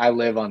mean, I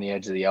live on the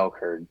edge of the elk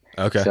herd.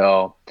 Okay.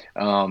 So,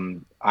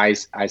 I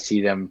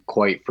see them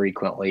quite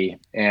frequently,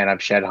 and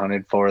I've shed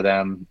hunted for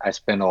them. I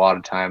spend a lot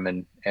of time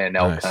in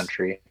elk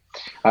country.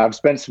 I've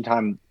spent some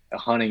time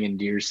hunting in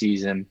deer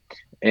season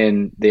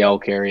in the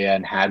elk area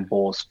and had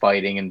bulls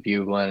fighting and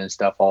bugling and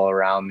stuff all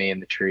around me in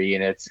the tree,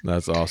 and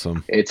that's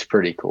awesome. It's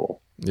pretty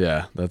cool.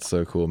 Yeah, that's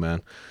so cool,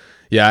 man.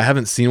 Yeah, I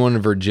haven't seen one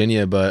in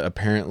Virginia, but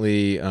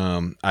apparently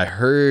I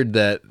heard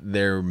that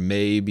there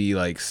may be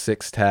like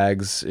 6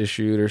 tags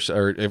issued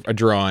or a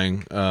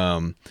drawing.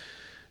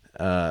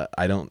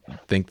 I don't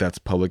think that's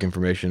public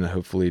information.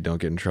 Hopefully don't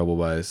get in trouble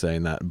by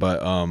saying that.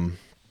 But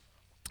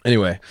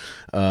anyway,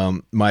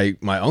 my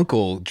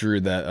uncle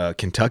drew that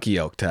Kentucky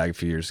elk tag a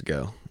few years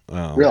ago.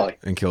 Really?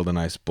 And killed a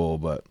nice bull.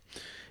 But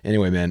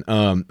Anyway, man.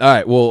 All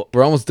right. Well,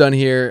 we're almost done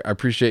here. I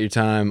appreciate your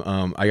time.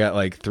 I got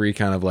like 3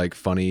 kind of like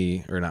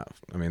funny or not.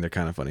 I mean, they're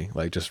kind of funny,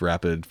 like just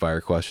rapid fire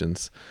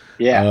questions.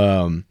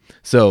 Yeah.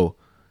 So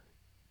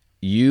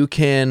you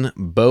can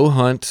bow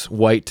hunt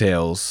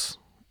whitetails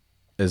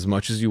as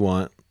much as you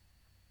want,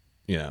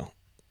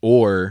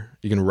 or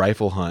you can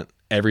rifle hunt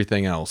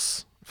everything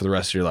else for the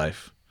rest of your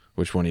life.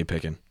 Which one are you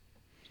picking?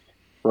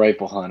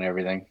 Rifle hunt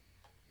everything.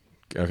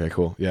 Okay,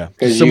 cool. Yeah.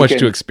 There's so much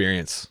to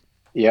experience.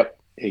 Yep.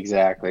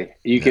 Exactly.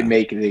 You can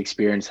make the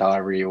experience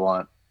however you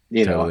want.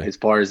 Totally. As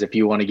far as if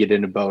you want to get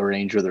into bow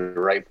range with a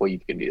rifle, you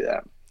can do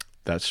that.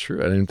 That's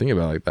true. I didn't think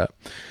about it like that.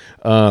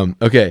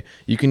 Okay.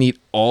 You can eat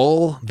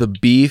all the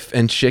beef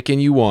and chicken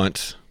you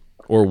want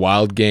or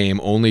wild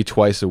game only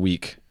twice a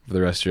week for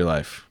the rest of your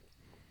life.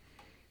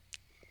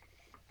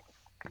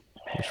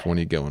 Which one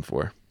are you going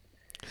for?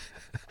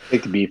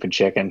 Take the beef and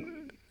chicken.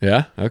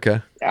 Yeah.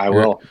 Okay. I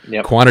will.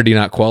 Yep. Quantity,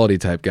 not quality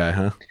type guy,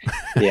 huh?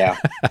 Yeah.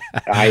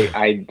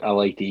 I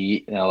like to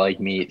eat and I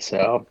like meat,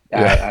 so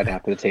I'd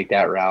have to take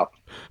that route.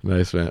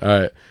 Nice, man.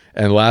 All right.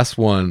 And last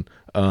one.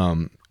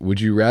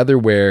 Would you rather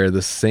wear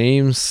the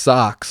same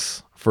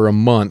socks for a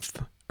month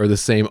or the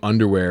same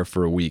underwear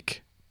for a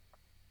week?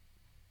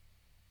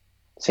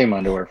 Same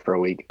underwear for a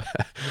week.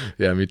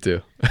 Yeah, me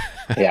too.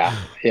 Yeah.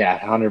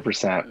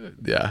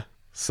 100%. Yeah.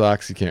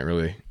 Socks, you can't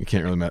really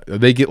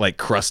they get like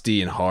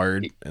crusty and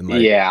hard and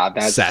like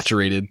that's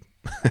saturated.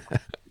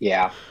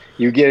 Yeah.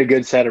 You get a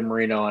good set of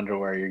merino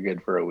underwear, you're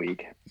good for a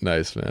week.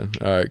 Nice, man.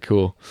 All right,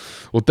 cool.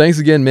 Well, thanks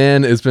again,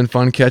 man. It's been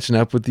fun catching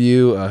up with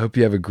you. I hope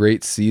you have a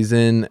great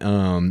season.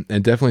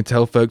 And definitely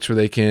tell folks where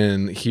they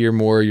can hear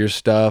more of your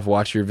stuff,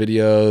 watch your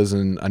videos,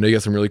 and I know you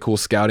got some really cool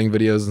scouting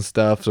videos and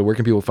stuff. So where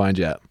can people find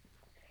you at?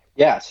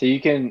 Yeah, so you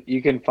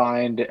can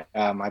find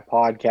my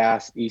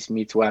podcast, East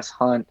Meets West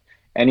Hunt,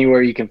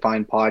 anywhere you can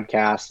find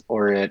podcasts,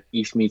 or at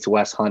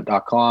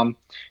eastmeetswesthunt.com.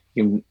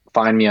 You can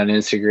find me on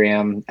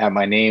Instagram at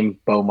my name,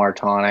 BEAU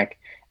MARTONIK,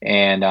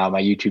 and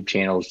my YouTube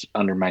channel is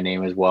under my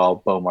name as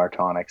well, BEAU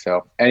MARTONIK.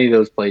 So any of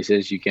those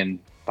places you can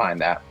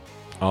find that.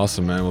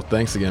 Awesome, man. Well,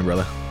 thanks again,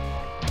 brother.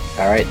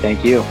 All right,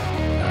 thank you.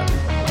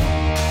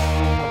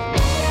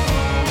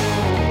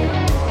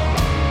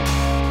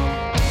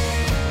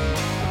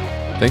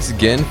 Thanks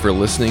again for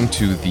listening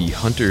to the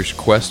Hunter's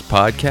Quest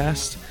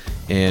podcast.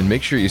 And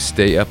make sure you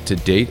stay up to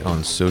date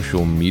on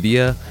social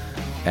media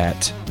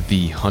at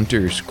The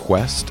Hunter's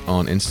Quest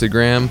on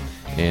Instagram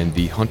and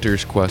The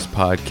Hunter's Quest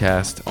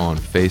podcast on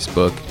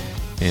Facebook.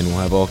 And we'll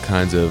have all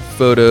kinds of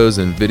photos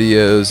and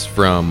videos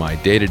from my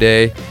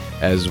day-to-day,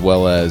 as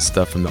well as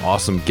stuff from the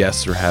awesome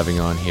guests we're having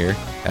on here.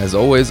 As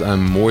always,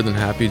 I'm more than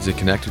happy to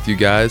connect with you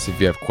guys if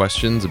you have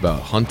questions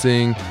about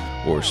hunting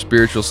or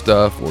spiritual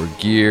stuff or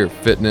gear,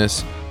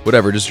 fitness,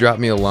 whatever. Just drop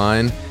me a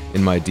line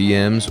in my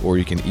DMs, or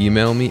you can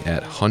email me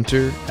at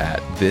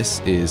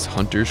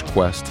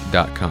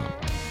hunter@thisishuntersquest.com.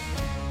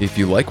 If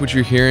you like what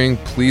you're hearing,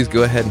 please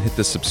go ahead and hit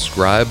the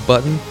subscribe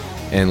button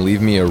and leave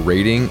me a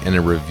rating and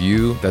a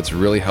review. That's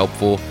really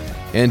helpful.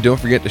 And don't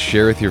forget to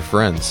share with your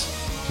friends.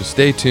 So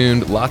stay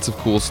tuned, lots of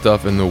cool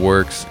stuff in the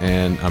works,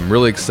 and I'm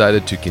really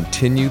excited to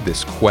continue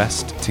this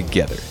quest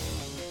together.